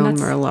God. For my own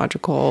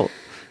neurological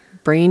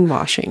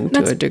brainwashing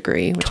to a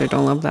degree, which I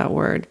don't love that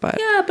word, but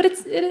yeah, but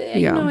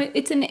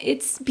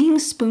it's being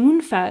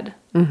spoon-fed,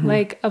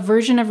 like a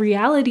version of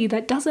reality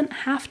that doesn't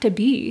have to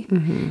be.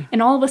 And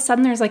all of a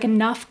sudden there's like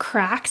enough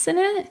cracks in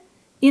it,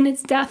 in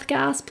its death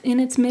gasp, in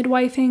its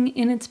midwifing,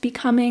 in its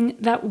becoming,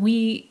 that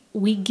we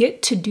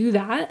get to do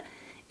that.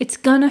 It's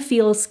gonna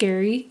feel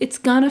scary. It's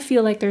gonna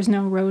feel like there's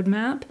no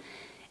roadmap.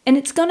 And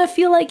it's going to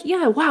feel like,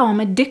 wow, I'm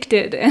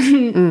addicted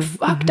and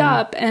fucked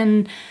up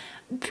and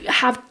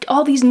have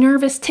all these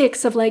nervous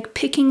tics of like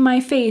picking my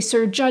face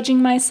or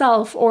judging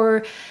myself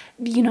or,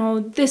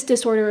 this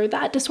disorder or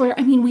that disorder.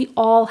 I mean, we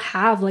all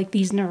have like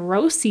these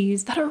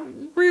neuroses that are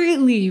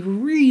really,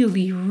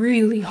 really,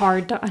 really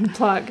hard to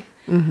unplug.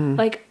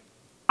 Like,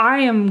 I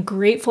am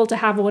grateful to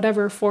have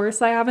whatever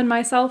force I have in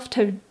myself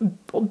to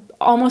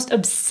almost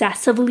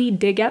obsessively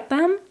dig at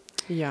them,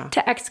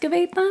 to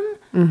excavate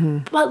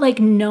them. But like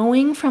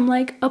knowing from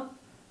like a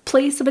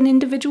place of an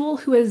individual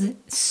who has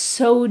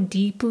so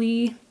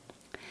deeply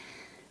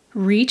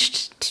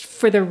reached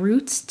for the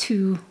roots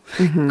to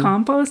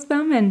compost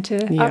them and to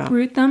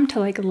uproot them, to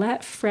like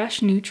let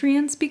fresh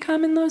nutrients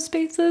become in those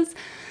spaces.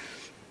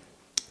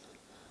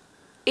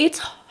 It's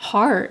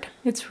hard.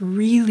 It's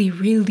really,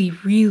 really,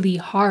 really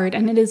hard.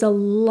 And it is a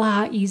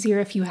lot easier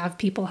if you have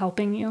people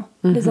helping you.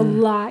 It is a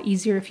lot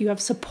easier if you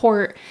have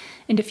support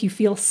and if you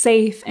feel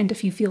safe and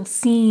if you feel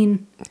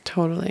seen.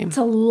 Totally. It's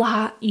a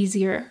lot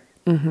easier.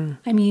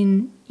 I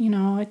mean, you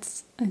know,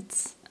 it's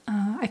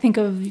I think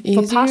of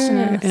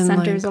Vipassana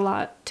centers a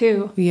lot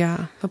too.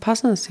 Yeah.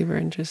 Vipassana is super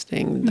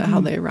interesting,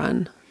 how they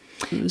run.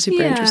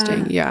 Super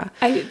interesting. Yeah.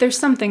 There's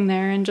something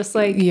there, and just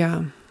like,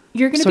 yeah.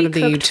 You're going to sort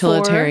be of the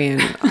utilitarian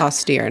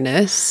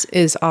austereness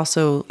is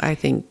also, I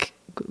think,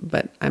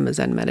 but I'm a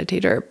Zen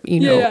meditator, you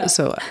know,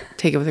 so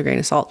take it with a grain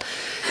of salt,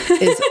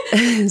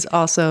 is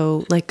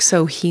also like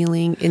so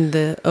healing in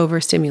the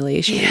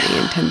overstimulation and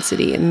the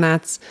intensity. And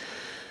that's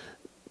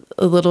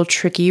a little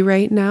tricky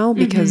right now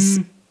because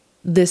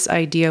this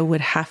idea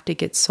would have to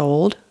get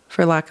sold,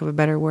 for lack of a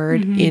better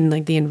word, in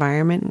like the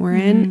environment we're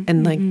in,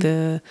 and like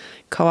the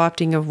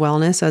co-opting of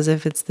wellness as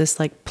if it's this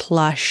like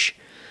plush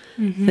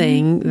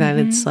thing that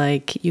it's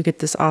like you get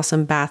this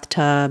awesome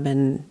bathtub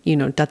and, you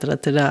know,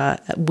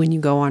 when you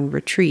go on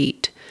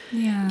retreat,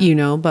 you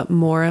know, but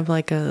more of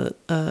like a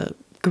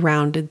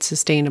grounded,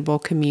 sustainable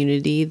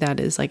community that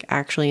is like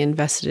actually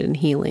invested in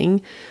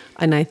healing.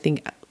 And I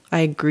think I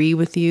agree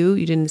with you.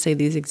 You didn't say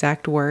these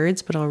exact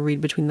words, but I'll read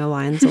between the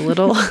lines a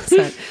little.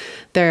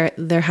 That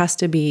there has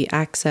to be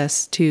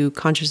access to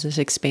consciousness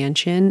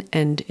expansion,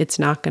 and it's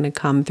not going to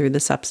come through the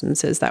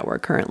substances that we're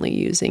currently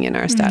using in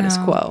our status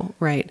quo,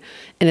 right?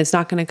 And it's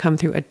not going to come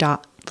through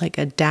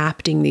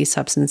adapting these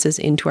substances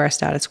into our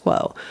status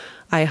quo.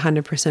 I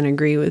 100%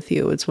 agree with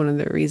you. It's one of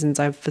the reasons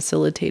I've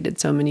facilitated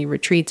so many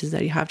retreats is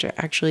that you have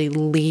to actually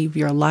leave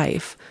your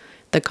life,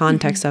 the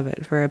context of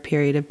it, for a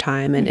period of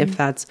time. And if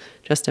that's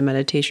just a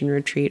meditation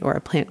retreat or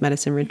a plant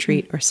medicine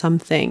retreat or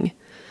something,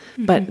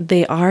 but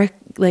they are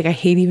like, I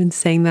hate even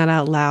saying that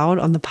out loud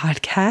on the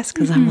podcast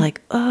because I'm like,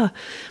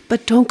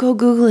 but don't go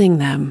Googling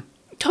them.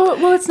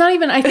 Well, it's not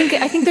even, I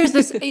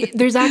think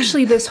there's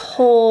actually this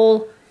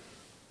whole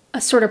a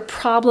sort of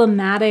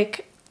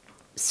problematic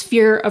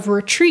sphere of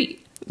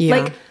retreat. Yeah.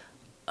 Like,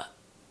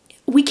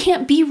 we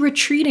can't be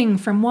retreating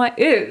from what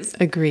is.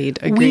 Agreed.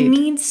 We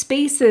need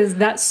spaces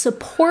that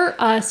support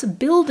us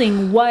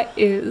building what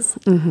is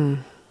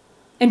and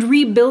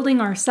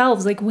rebuilding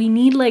ourselves. Like, we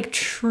need like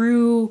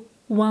true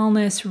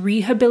wellness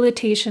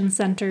rehabilitation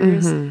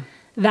centers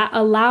that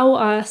allow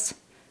us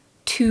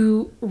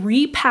to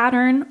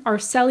repattern our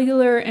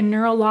cellular and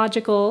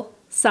neurological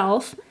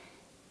self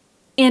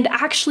and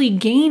actually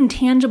gain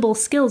tangible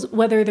skills,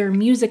 whether they're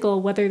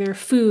musical, whether they're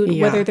food,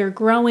 whether they're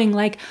growing.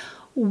 Like,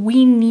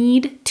 we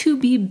need to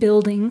be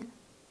building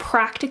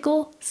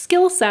practical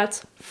skill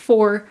sets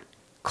for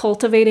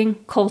cultivating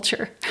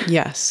culture.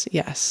 Yes.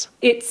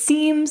 It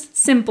seems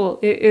simple.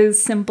 It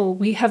is simple.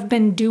 We have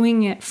been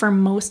doing it for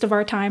most of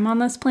our time on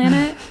this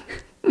planet.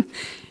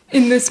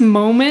 In this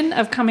moment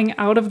of coming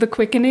out of the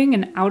quickening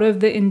and out of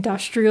the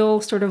industrial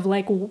sort of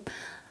like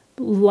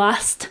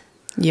lust.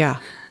 Yeah.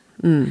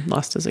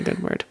 Lust is a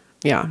good word.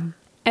 Yeah.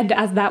 And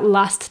as that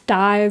lust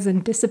dies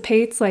and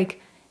dissipates,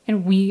 like,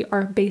 and we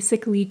are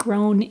basically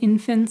grown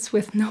infants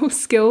with no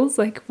skills,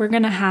 like, we're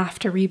going to have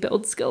to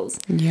rebuild skills.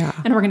 Yeah.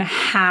 And we're going to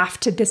have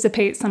to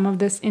dissipate some of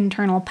this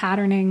internal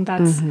patterning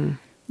that's,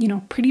 you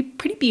know, pretty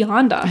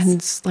beyond us. And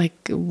it's like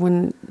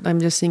when I'm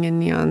just seeing a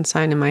neon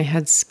sign in my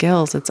head,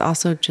 skills, it's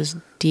also just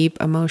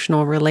deep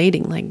emotional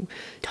relating, like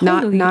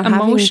totally. not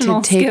having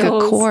to take a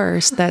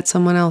course that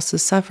someone else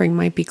is suffering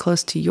might be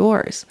close to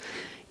yours.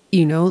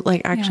 You know,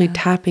 like actually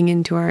tapping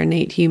into our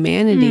innate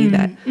humanity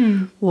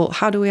well,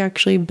 how do we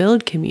actually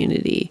build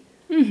community?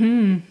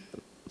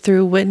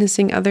 Through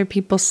witnessing other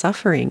people's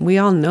suffering. We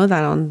all know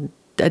that on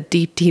a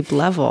deep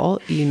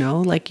level, you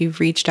know, like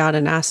you've reached out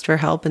and asked for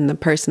help, and the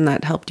person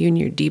that helped you in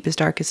your deepest,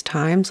 darkest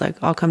times, like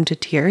I'll come to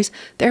tears.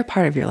 They're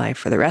part of your life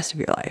for the rest of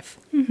your life.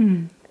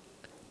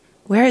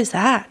 Where is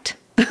that?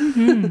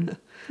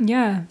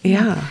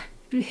 Yeah.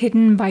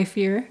 Hidden by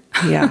fear.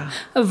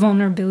 Of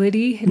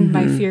vulnerability, hidden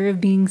by fear of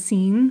being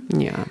seen.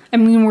 I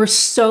mean, we're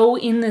so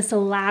in this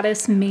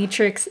lattice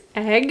matrix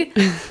egg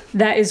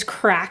that is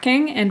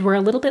cracking, and we're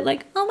a little bit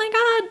like, oh my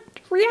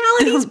God,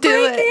 reality's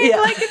breaking.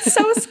 Like, it's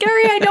so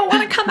scary. I don't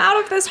want to come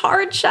out of this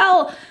hard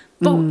shell.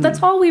 But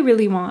that's all we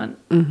really want,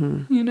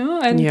 you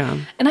know?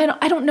 And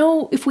I don't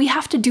know if we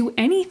have to do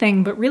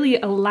anything but really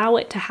allow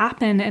it to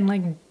happen and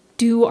like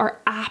do our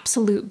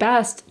absolute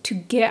best to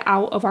get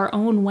out of our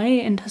own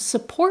way and to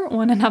support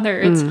one another.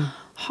 It's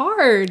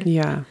hard.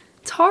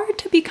 It's hard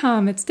to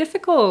become. It's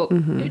difficult.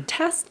 It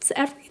tests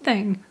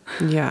everything.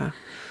 And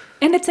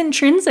it's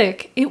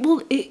intrinsic.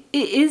 It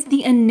is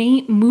the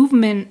innate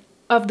movement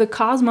of the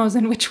cosmos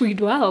in which we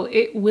dwell.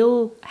 It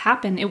will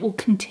happen. It will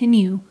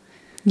continue.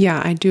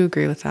 Yeah, I do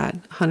agree with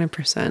that.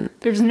 100%.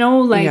 There's no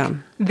like,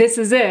 this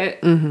is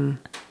it. Mm-hmm.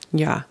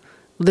 Yeah.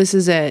 This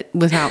is it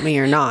without me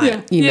or not.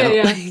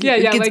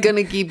 It's like, going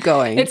to keep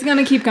going. It's going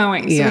to keep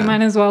going. So we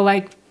might as well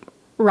like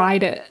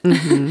ride it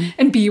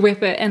and be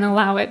with it and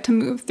allow it to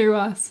move through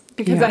us.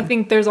 Because I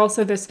think there's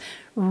also this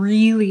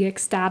really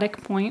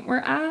ecstatic point we're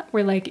at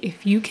where like,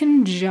 if you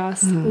can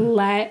just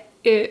let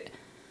it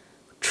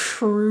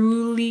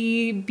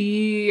truly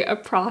be a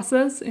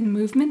process in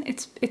movement,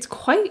 it's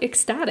quite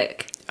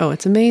ecstatic. Oh,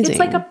 it's amazing. It's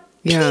like a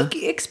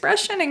peak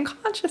expression in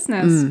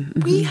consciousness.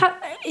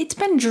 It's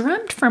been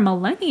dreamt for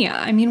millennia.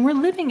 I mean, we're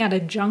living at a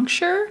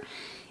juncture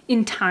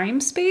in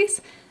time space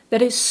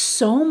that is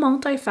so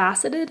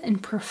multifaceted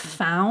and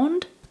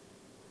profound.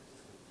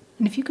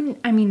 And if you can,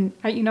 I mean,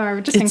 I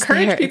would just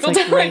encourage people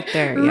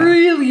to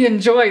really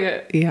enjoy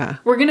it. Yeah.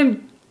 We're going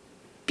to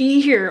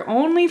be here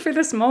only for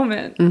this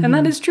moment. And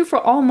that is true for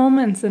all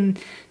moments. And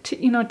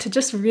to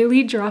just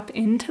really drop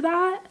into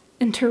that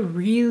and to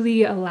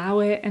really allow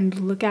it and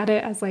look at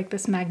it as like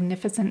this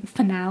magnificent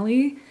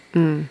finale.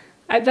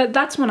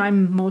 That's when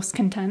I'm most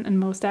content and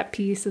most at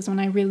peace, is when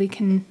I really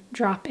can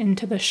drop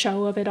into the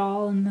show of it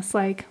all and this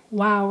like,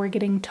 wow, we're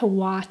getting to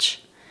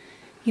watch,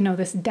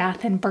 this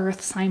death and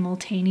birth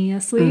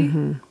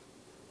simultaneously.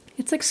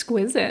 It's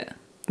exquisite.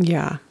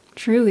 Yeah.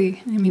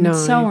 Truly. I mean,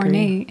 it's so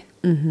ornate.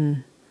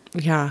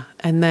 Yeah.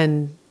 And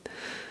then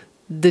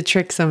the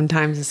trick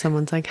sometimes is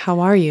someone's like, how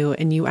are you?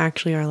 And you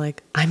actually are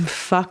like, I'm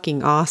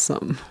fucking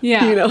awesome.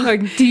 Yeah.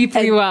 Like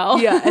deeply well.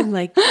 Yeah. And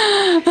like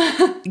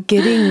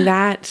getting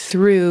that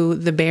through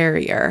the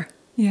barrier,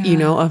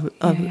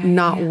 of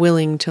not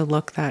willing to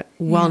look that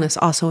wellness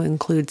also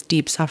includes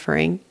deep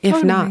suffering.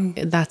 If not,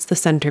 that's the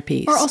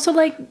centerpiece. Or also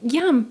like,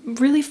 I'm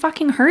really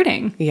fucking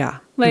hurting. Yeah.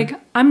 Like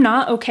I'm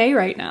not okay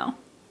right now.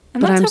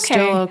 And but that's I'm okay.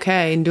 still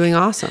okay and doing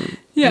awesome.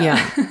 Yeah.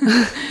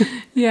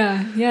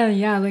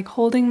 Like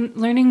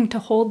learning to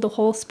hold the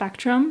whole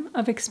spectrum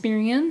of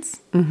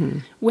experience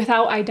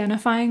without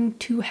identifying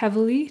too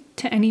heavily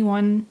to any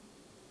one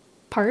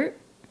part.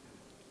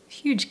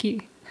 Huge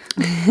key.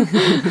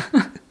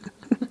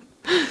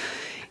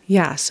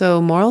 Yeah.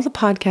 So moral of the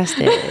podcast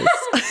is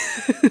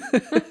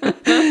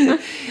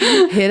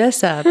hit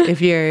us up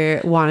if you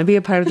want to be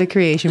a part of the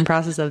creation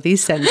process of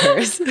these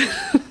centers.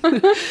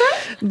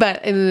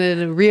 But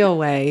in a real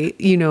way,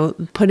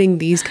 putting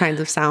these kinds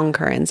of sound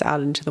currents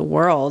out into the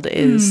world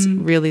is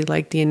really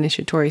like the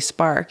initiatory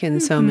spark in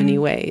so many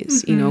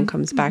ways.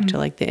 Comes back to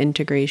like the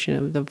integration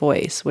of the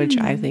voice, which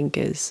I think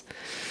is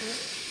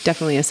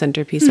definitely a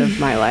centerpiece of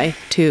my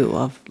life too,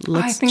 of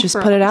let's just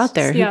put it out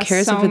there. Who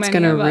cares if it's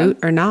going to root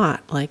or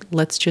not? Like,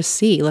 let's just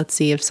see. Let's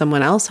see if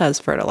someone else has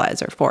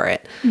fertilizer for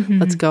it.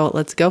 Let's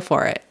go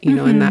for it,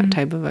 in that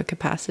type of a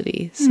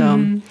capacity.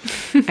 So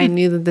I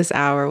knew that this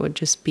hour would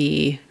just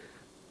be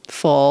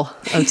full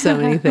of so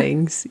many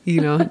things,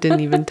 didn't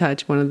even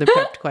touch one of the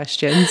prepped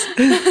questions.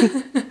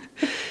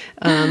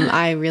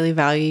 I really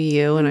value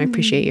you and I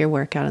appreciate your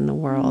work out in the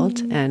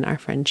world and our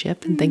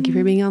friendship. And thank you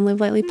for being on Live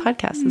Lightly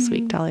podcast this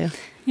week, Talia.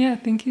 Yeah,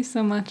 thank you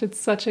so much. It's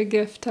such a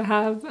gift to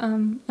have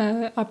an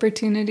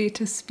opportunity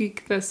to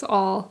speak this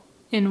all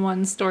in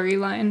one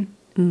storyline.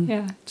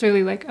 Yeah, it's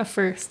really like a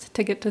first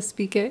to get to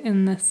speak it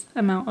in this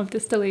amount of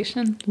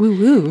distillation. Woo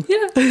woo.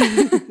 Yeah,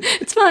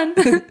 it's fun.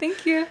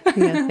 Thank you.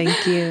 Yeah,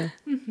 thank you.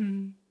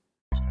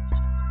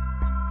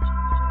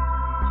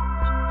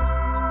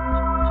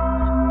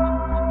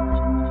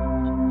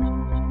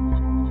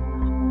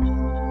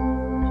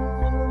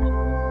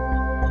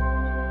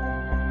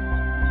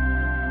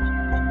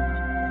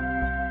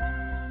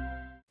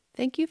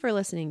 Thank you for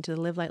listening to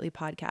the Live Lightly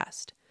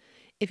podcast.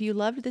 If you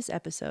loved this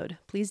episode,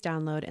 please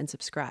download and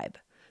subscribe.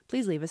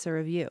 Please leave us a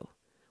review.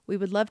 We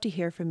would love to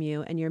hear from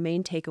you and your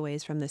main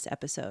takeaways from this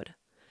episode.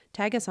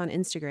 Tag us on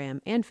Instagram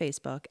and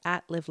Facebook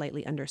at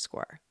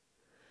livelightly_.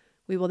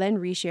 We will then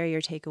reshare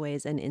your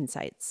takeaways and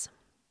insights.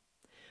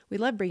 We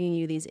love bringing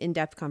you these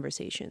in-depth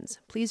conversations.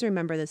 Please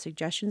remember the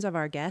suggestions of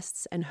our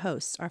guests and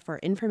hosts are for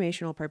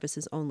informational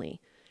purposes only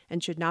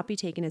and should not be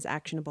taken as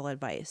actionable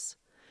advice.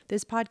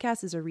 This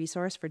podcast is a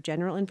resource for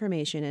general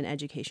information and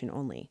education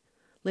only.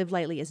 Live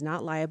Lightly is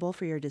not liable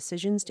for your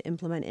decisions to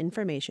implement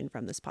information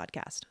from this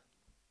podcast.